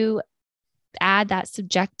to add that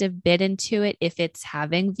subjective bit into it if it's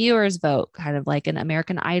having viewers vote, kind of like an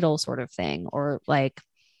American Idol sort of thing, or like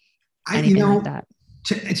anything like that?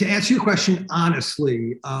 To answer your question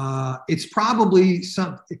honestly, it's probably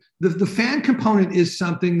the fan component is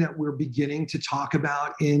something that we're beginning to talk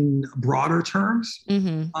about in broader terms.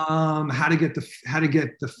 Mm-hmm. How to get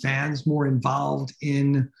the fans more involved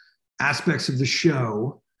in aspects of the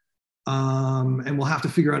show, and we'll have to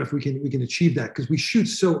figure out if we can achieve that because we shoot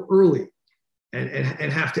so early.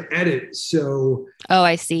 And have to edit. So,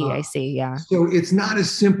 I see. Yeah. So it's not as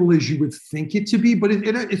simple as you would think it to be, but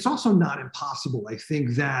it's also not impossible. I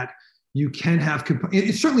think that you can have,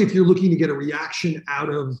 it's certainly if you're looking to get a reaction out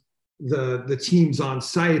of the teams on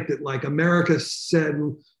site that like America said,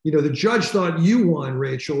 the judge thought you won,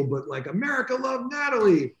 Rachel, but like America loved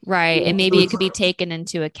Natalie. Right. And maybe it could be taken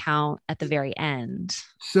into account at the very end.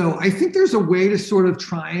 So I think there's a way to sort of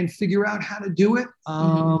try and figure out how to do it.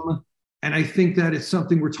 And I think that it's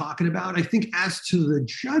something we're talking about. I think as to the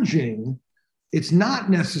judging, it's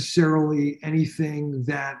not necessarily anything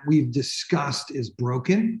that we've discussed is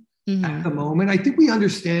broken at the moment. I think we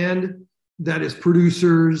understand that as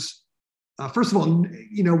producers, first of all,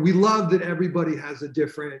 we love that everybody has a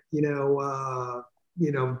different, team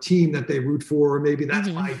that they root for, or maybe that's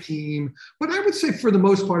my team. But I would say for the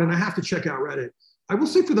most part, and I have to check out Reddit, I will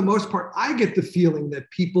say for the most part, I get the feeling that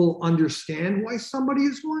people understand why somebody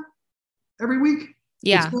has won every week.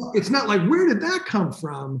 Yeah. It's not like, where did that come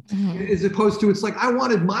from? As opposed to, it's like, I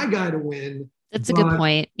wanted my guy to win. That's a good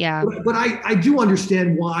point. Yeah. But I do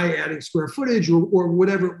understand why adding square footage or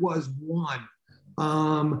whatever it was won.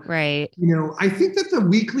 Right. I think that the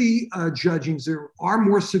weekly judgings are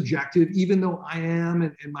more subjective, even though I am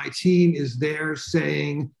and my team is there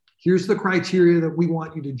saying, here's the criteria that we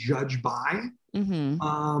want you to judge by.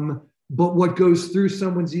 Mm-hmm. But what goes through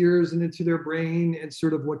someone's ears and into their brain and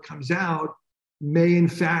sort of what comes out may in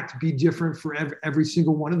fact be different for every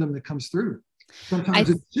single one of them that comes through. Sometimes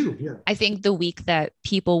it's two. Yeah. I think the week that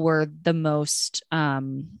people were the most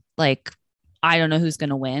like, I don't know who's going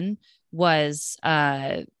to win was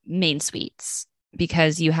Main Suites,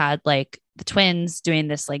 because you had like the twins doing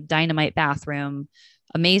this like dynamite bathroom,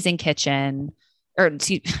 amazing kitchen,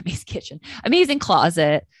 amazing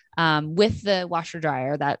closet, with the washer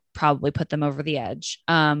dryer that probably put them over the edge.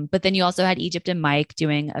 But then you also had Egypt and Mike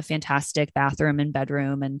doing a fantastic bathroom and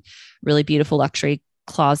bedroom and really beautiful luxury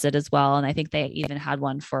closet as well. And I think they even had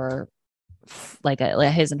one for like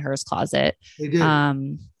a his and hers closet. They did.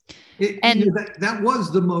 That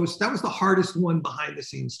was the hardest one behind the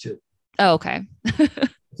scenes too. Oh, okay. If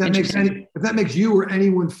that makes you or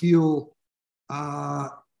anyone feel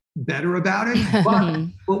better about it.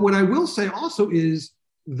 But what I will say also is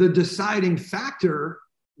the deciding factor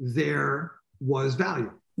there was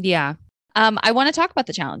value. Yeah. I want to talk about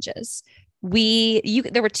the challenges.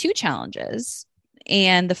 There were 2 challenges,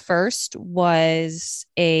 and the first was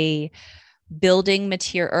a building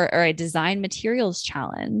material or a design materials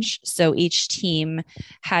challenge. So each team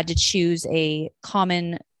had to choose a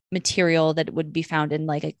common material that would be found in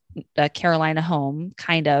like a Carolina home,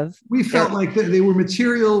 kind of. We felt like they were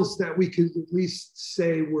materials that we could at least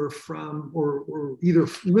say were from or either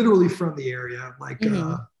literally from the area, like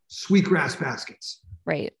sweetgrass baskets.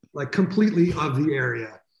 Right. Like completely of the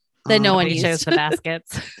area. That no one chose the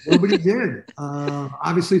baskets. Nobody did.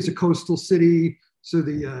 Obviously, it's a coastal city, so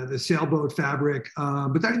the sailboat fabric.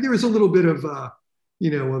 But there was a little bit of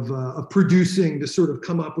producing to sort of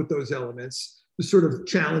come up with those elements, to sort of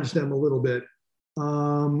challenge them a little bit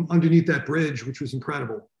underneath that bridge, which was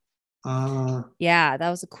incredible. Yeah, that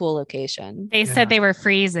was a cool location. They said they were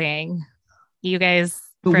freezing. You guys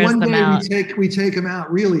the froze one them day out. we take them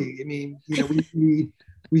out. Really, I mean,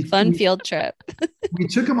 we field trip. We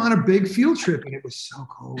took them on a big field trip, and it was so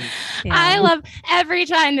cold. Yeah. I love every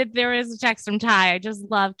time that there was a text from Ty. I just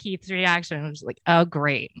love Keith's reaction. I was like, "Oh,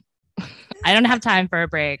 great! I don't have time for a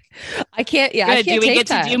break. I can't. Yeah, good. Do we get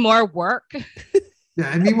to do more work?"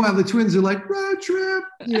 Yeah, and meanwhile, the twins are like, road trip.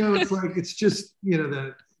 It's like it's just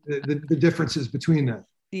the differences between them.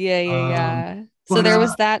 Yeah. So there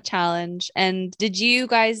was that challenge. And did you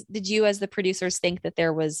as the producers think that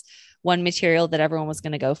there was one material that everyone was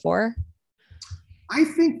going to go for? I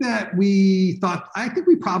think we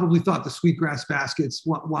probably thought the sweetgrass baskets,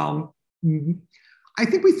 while I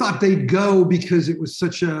think we thought they'd go because it was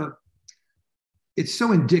it's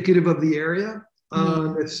so indicative of the area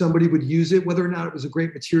that somebody would use it, whether or not it was a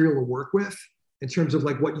great material to work with in terms of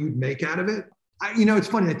like what you'd make out of it. It's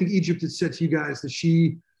funny. I think Egypt had said to you guys that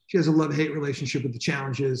she has a love-hate relationship with the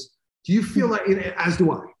challenges. Do you feel like, as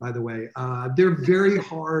do I, by the way, they're very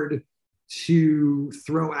hard to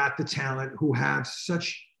throw at the talent who have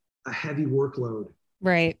such a heavy workload.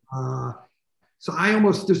 Right. So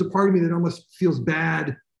there's a part of me that almost feels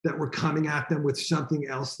bad that we're coming at them with something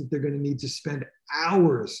else that they're going to need to spend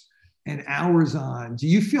hours and hours on. Do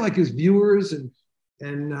you feel like as viewers and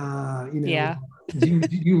yeah. do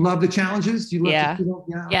you love the challenges? Do you love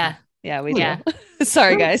Yeah, we do.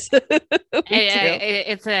 Sorry, guys.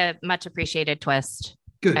 It's a much appreciated twist.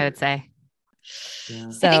 Good. I would say. Yeah.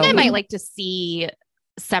 So, I think I might like to see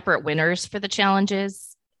separate winners for the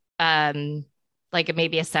challenges, like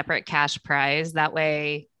maybe a separate cash prize. That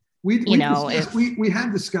way, we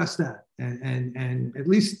have discussed that, and at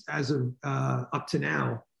least as of up to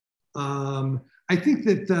now, I think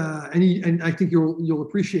that and I think you'll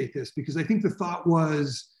appreciate this, because I think the thought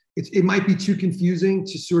was it might be too confusing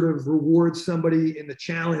to sort of reward somebody in the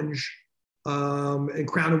challenge and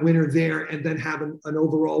crown a winner there, and then have an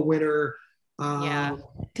overall winner.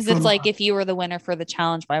 Because it's like, if you were the winner for the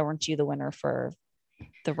challenge, why weren't you the winner for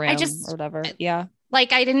the room or whatever? Yeah.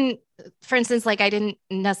 Like I didn't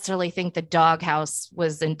necessarily think the doghouse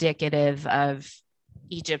was indicative of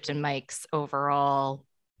Egypt and Mike's overall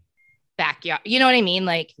backyard. You know what I mean?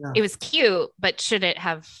 Like It was cute, but should it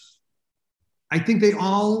have? I think they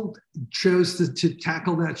all chose to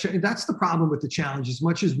tackle that. That's the problem with the challenge. As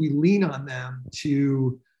much as we lean on them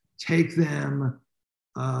to take them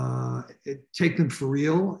for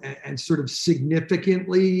real and sort of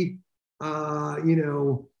significantly,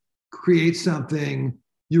 create something,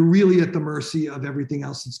 you're really at the mercy of everything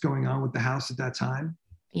else that's going on with the house at that time.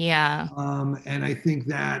 Yeah. And I think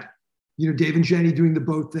that, Dave and Jenny doing the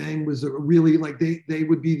boat thing was a really like they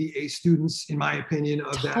would be the A students, in my opinion,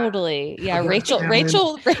 of that. Totally. Yeah. of that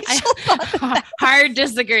Rachel challenge. Hard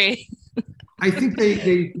disagree. I think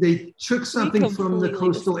they took something from the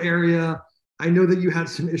completely coastal area. I know that you had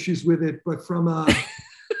some issues with it, but from a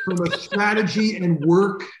strategy and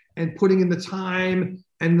work and putting in the time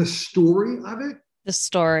and the story of it, The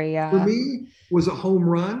story, for yeah. me, was a home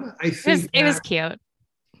run. I think It was cute.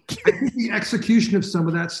 I think the execution of some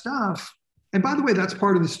of that stuff, and by the way, that's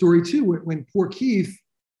part of the story too. When poor Keith,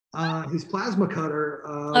 his plasma cutter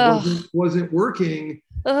wasn't working,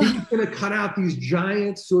 he was going to cut out these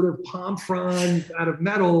giant sort of palm fronds out of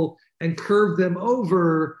metal and curve them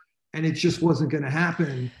over, and it just wasn't going to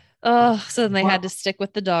happen. Oh, so then they had to stick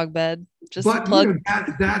with the dog bed. Just But plug.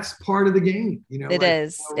 That's part of the game. It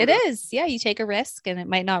is. It is. Yeah, you take a risk and it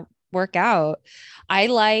might not work out. I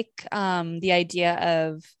like the idea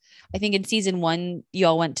of, I think in season 1,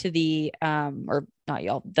 y'all went to the or not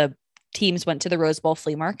y'all, the teams went to the Rose Bowl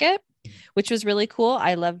flea market, which was really cool.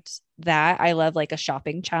 I loved that. I love like a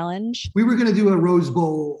shopping challenge. We were going to do a Rose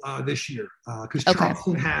Bowl this year because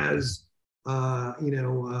Charleston has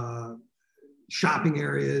shopping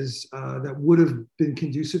areas that would have been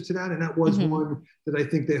conducive to that. And that was one that I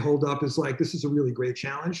think they hold up as like, this is a really great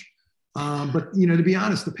challenge. But, to be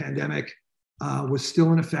honest, the pandemic was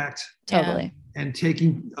still in effect. Totally. And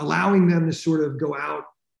allowing them to sort of go out,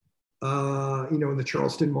 in the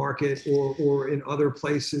Charleston market or in other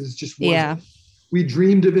places just wasn't. Yeah. We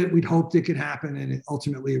dreamed of it. We'd hoped it could happen. And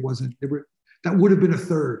ultimately it wasn't. That would have been a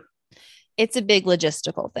third. It's a big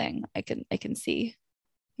logistical thing. I can see.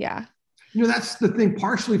 Yeah. That's the thing.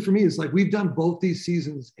 Partially for me is like we've done both these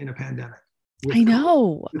seasons in a pandemic. I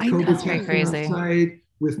know. That's very crazy.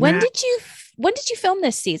 When did you film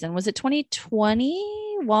this season? Was it 2020?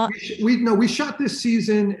 We shot this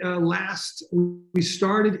season we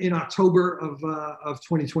started in October of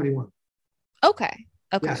 2021. Okay.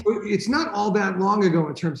 Yeah, so it's not all that long ago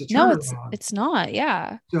in terms of turnaround. No, it's not.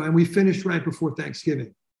 Yeah. So, and we finished right before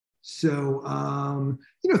Thanksgiving. So,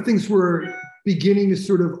 things were beginning to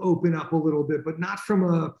sort of open up a little bit, but not from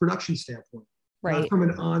a production standpoint, right? Not from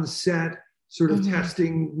an on-set sort of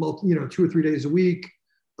testing, 2 or 3 days a week,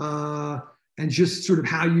 and just sort of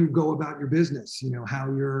how you go about your business.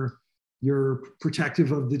 How you're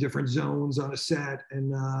protective of the different zones on a set,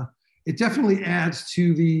 and it definitely adds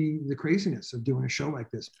to the craziness of doing a show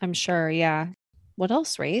like this. I'm sure. Yeah. What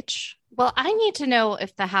else, Rach? Well, I need to know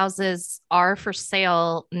if the houses are for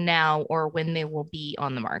sale now or when they will be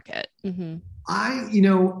on the market. Mm-hmm.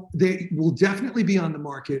 They will definitely be on the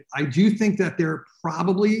market. I do think that they're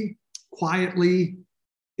probably quietly,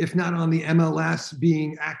 if not on the MLS,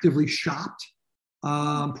 being actively shopped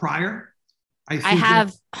prior. I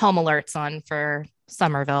have home alerts on for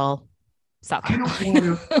Somerville, South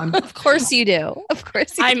Carolina. Of course you do. Of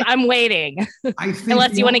course you do. I'm waiting. I think,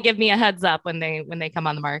 unless you want to give me a heads up when they come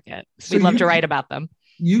on the market. We'd love to write about them.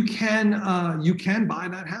 You can buy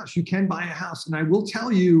that house. You can buy a house. And I will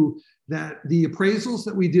tell you that the appraisals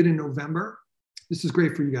that we did in November, this is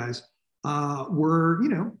great for you guys,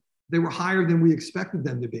 they were higher than we expected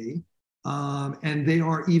them to be. And they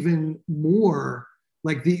are even more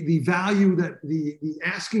like the value that the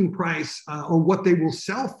asking price or what they will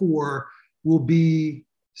sell for will be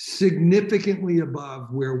significantly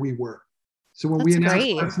above where we were. So when we announced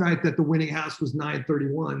last night that the winning house was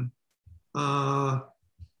 931,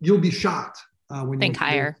 you'll be shocked when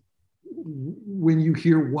you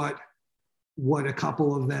hear what a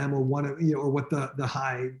couple of them or one of or what the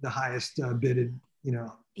highest bidded.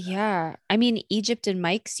 Yeah, I mean Egypt and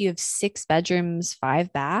Mike's, you have 6 bedrooms,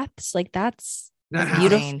 5 baths. Like that's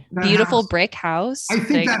beautiful brick house. I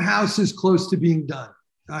think that house is close to being done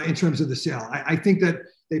in terms of the sale. I think that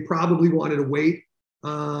they probably wanted to wait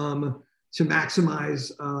to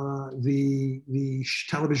maximize the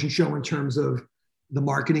television show in terms of the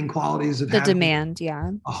marketing qualities of the demand.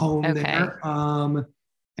 Yeah, a home there.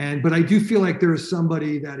 But I do feel like there is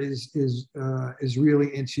somebody that is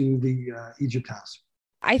really into the Egypt house.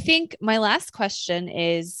 I think my last question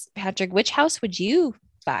is, Patrick, which house would you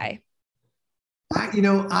buy?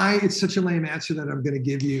 It's such a lame answer that I'm going to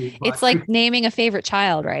give you. It's like naming a favorite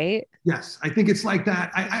child, right? Yes, I think it's like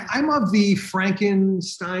that. I'm of the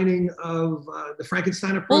Frankensteining of the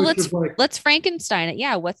Frankenstein approach. Well, let's Frankenstein it.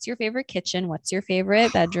 Yeah. What's your favorite kitchen? What's your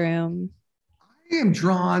favorite bedroom? I am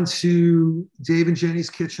drawn to Dave and Jenny's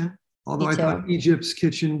kitchen, although I thought Egypt's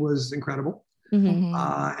kitchen was incredible. Mm-hmm.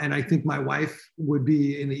 And I think my wife would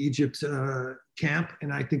be in the Egypt camp.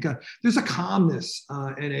 And I think there's a calmness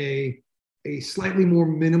and a slightly more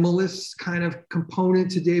minimalist kind of component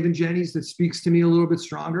to Dave and Jenny's that speaks to me a little bit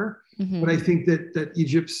stronger. Mhm. But I think that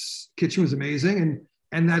Egypt's kitchen was amazing,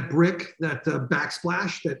 and that brick, that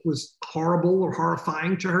backsplash that was horrible or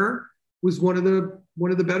horrifying to her, was one of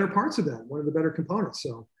the better parts of that, one of the better components.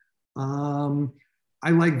 So I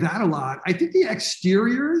like that a lot. I think the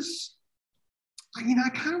exteriors, I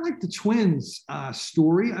kind of like the twins'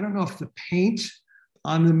 story. I don't know if the paint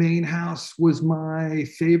on the main house was my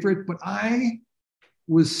favorite, but I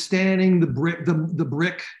was standing the brick,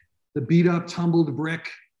 the beat up, tumbled brick,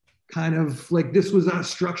 kind of like this was a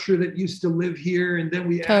structure that used to live here, and then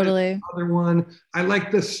we added another one. I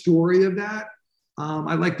like the story of that.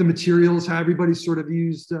 I like the materials, how everybody sort of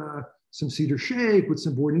used some cedar shake with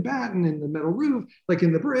some board and batten and the metal roof, like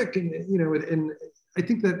in the brick, and and I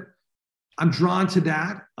think that I'm drawn to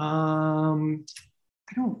that.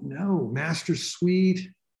 I don't know, Master Suite.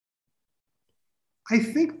 I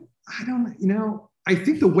think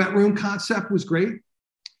the wet room concept was great.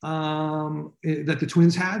 That the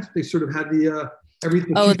twins had. They sort of had the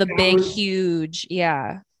everything. Oh, the big, huge,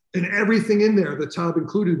 yeah. And everything in there, the tub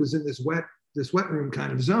included, was in this wet room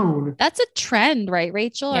kind of zone. That's a trend, right,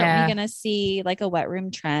 Rachel? Yeah. Are we going to see like a wet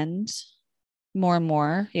room trend more and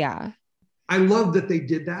more? Yeah. I love that they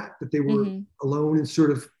did that they were alone and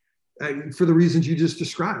sort of, for the reasons you just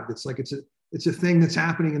described. It's like it's a thing that's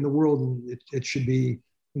happening in the world, and it should be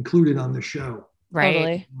included on the show.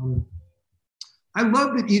 Right. Totally. I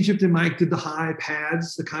love that Egypt and Mike did the high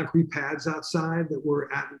pads, the concrete pads outside that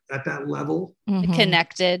were at that level. Mhm.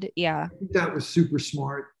 Connected. Yeah. I think that was super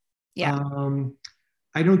smart. Yeah.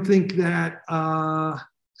 I don't think that, I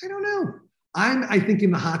don't know. I think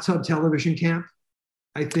in the hot tub television camp.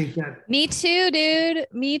 I think that. Me too, dude.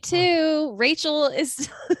 Me too. Rachel is.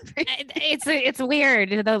 It's weird.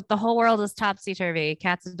 The whole world is topsy-turvy.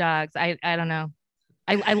 Cats and dogs. I don't know.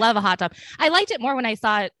 I love a hot tub. I liked it more when I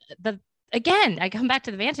saw it. Again, I come back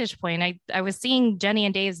to the vantage point. I was seeing Jenny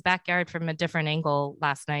and Dave's backyard from a different angle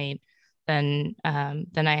last night than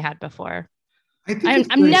I had before.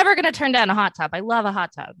 I'm never going to turn down a hot tub. I love a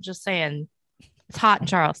hot tub. Just saying, it's hot in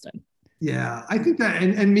Charleston. Yeah, I think that,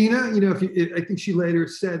 and Mina, I think she later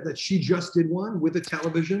said that she just did one with a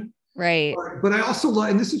television. Right. But I also love,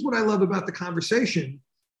 and this is what I love about the conversation,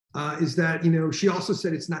 is that she also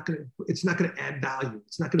said it's not going to add value.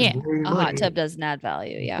 It's not going to bring money. A hot tub doesn't add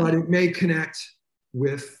value. Yeah. But it may connect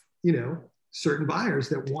with certain buyers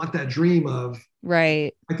that want that dream of.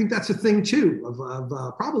 Right. I think that's a thing too,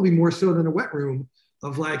 of probably more so than a wet room,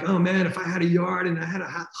 of like, oh man, if I had a yard and I had a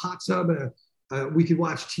hot tub and we could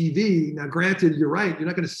watch TV. Now, granted, you're right. You're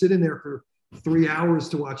not going to sit in there for 3 hours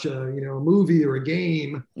to watch a movie or a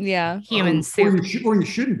game. Yeah. Human soup. Or you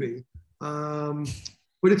shouldn't be.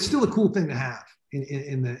 But it's still a cool thing to have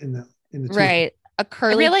in the right. A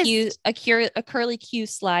curly Q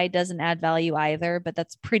slide doesn't add value either, but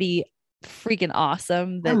that's pretty freaking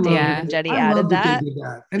awesome that Dave and Jenny added that. They did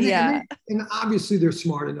that. And obviously they're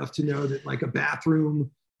smart enough to know that like a bathroom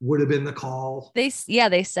would have been the call. They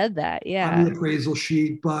said that. Yeah. On the appraisal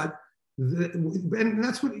sheet, and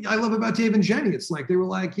that's what I love about Dave and Jenny. It's like, they were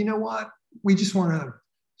like, you know what? We just want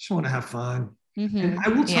to have fun. Mm-hmm. And I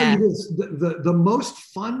will tell you this, the most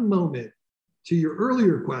fun moment, to your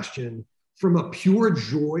earlier question, from a pure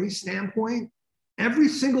joy standpoint, every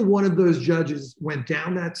single one of those judges went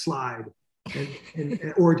down that slide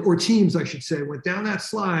or teams, I should say, went down that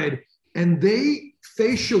slide, and they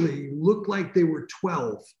facially looked like they were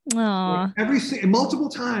 12. Like multiple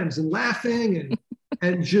times, and laughing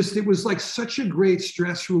and just, it was like such a great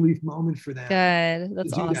stress relief moment for them. Good.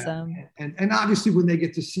 That's awesome. That. And obviously when they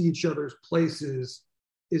get to see each other's places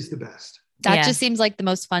is the best. That just seems like the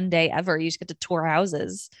most fun day ever. You just get to tour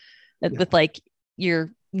houses with like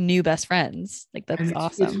your new best friends. Like, that's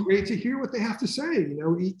awesome. It's great to hear what they have to say.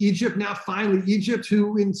 Egypt now, finally, Egypt,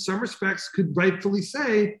 who in some respects could rightfully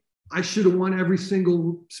say, I should have won every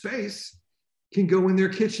single space, can go in their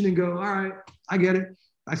kitchen and go, all right, I get it.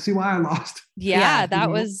 I see why I lost. Yeah, that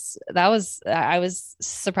was, I was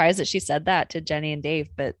surprised that she said that to Jenny and Dave,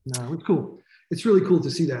 but no, it's cool. It's really cool to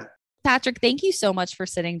see that. Patrick, thank you so much for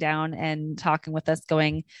sitting down and talking with us,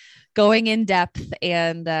 going in depth.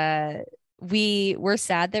 And we're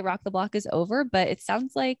sad that Rock the Block is over, but it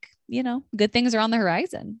sounds like, good things are on the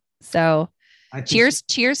horizon. So cheers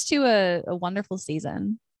to a wonderful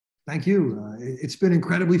season. Thank you. It's been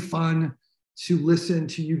incredibly fun to listen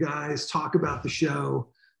to you guys talk about the show.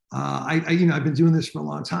 I've been doing this for a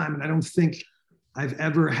long time, and I don't think I've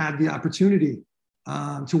ever had the opportunity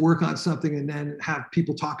to work on something and then have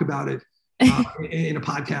people talk about it in a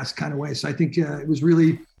podcast kind of way. So I think it was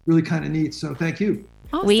really, really kind of neat. So thank you.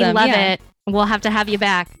 Awesome. We love it. We'll have to have you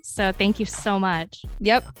back. So thank you so much.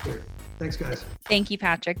 Yep. Thanks, guys. Thank you,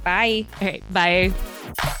 Patrick. Bye. All right. Bye.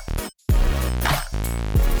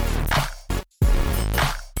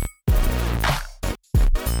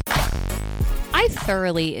 I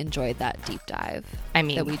thoroughly enjoyed that deep dive I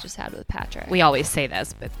mean, that we just had with Patrick. we always say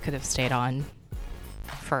this, but could have stayed on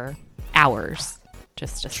for hours.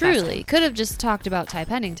 Just truly could have just talked about Ty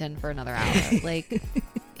Pennington for another hour. Like,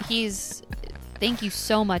 thank you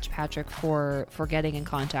so much, Patrick, for getting in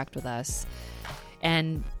contact with us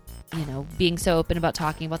and, you know, being so open about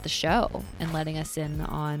talking about the show and letting us in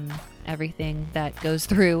on everything that goes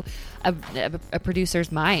through a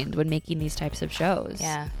producer's mind when making these types of shows.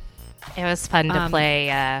 Yeah. It was fun to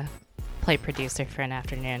play producer for an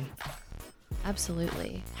afternoon.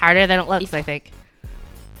 Absolutely. Harder than it looks, I think.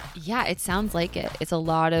 Yeah, it sounds like it. It's a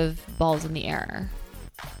lot of balls in the air.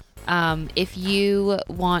 If you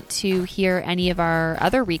want to hear any of our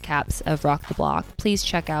other recaps of Rock the Block, please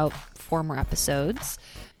check out former episodes.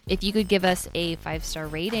 If you could give us a 5-star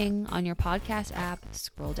rating on your podcast app,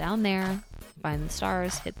 scroll down there, find the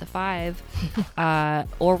stars, hit the 5,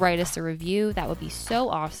 or write us a review. That would be so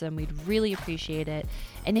awesome. We'd really appreciate it.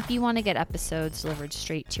 And if you want to get episodes delivered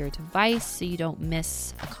straight to your device so you don't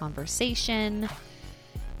miss a conversation,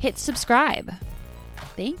 hit subscribe.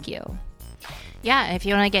 Thank you. Yeah, if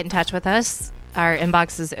you want to get in touch with us, our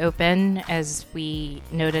inbox is open. As we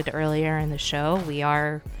noted earlier in the show, we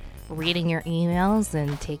are reading your emails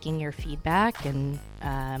and taking your feedback and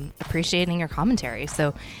appreciating your commentary.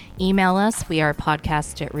 So email us. We are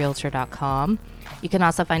podcast@realtor.com. You can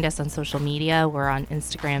also find us on social media. We're on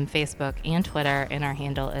Instagram, Facebook, and Twitter, and our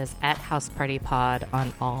handle is @housepartypod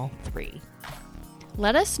on all 3.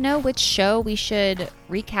 Let us know which show we should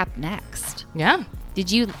recap next. Yeah. Did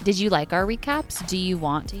you like our recaps? Do you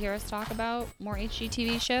want to hear us talk about more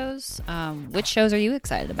HGTV shows? Which shows are you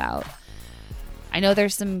excited about? I know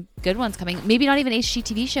there's some good ones coming. Maybe not even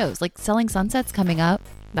HGTV shows, like Selling Sunset's coming up.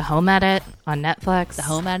 The Home Edit on Netflix. The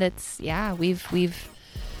Home Edits, yeah. We've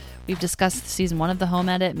discussed season 1 of The Home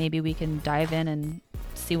Edit. Maybe we can dive in and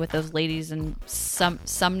see what those ladies in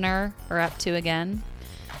Sumner are up to again.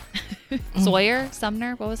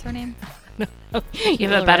 Sumner, what was her name? You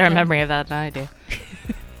have a better memory of that than I do.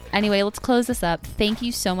 Anyway, let's close this up. Thank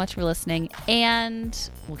you so much for listening, and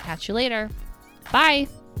we'll catch you later. Bye.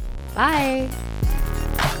 Bye.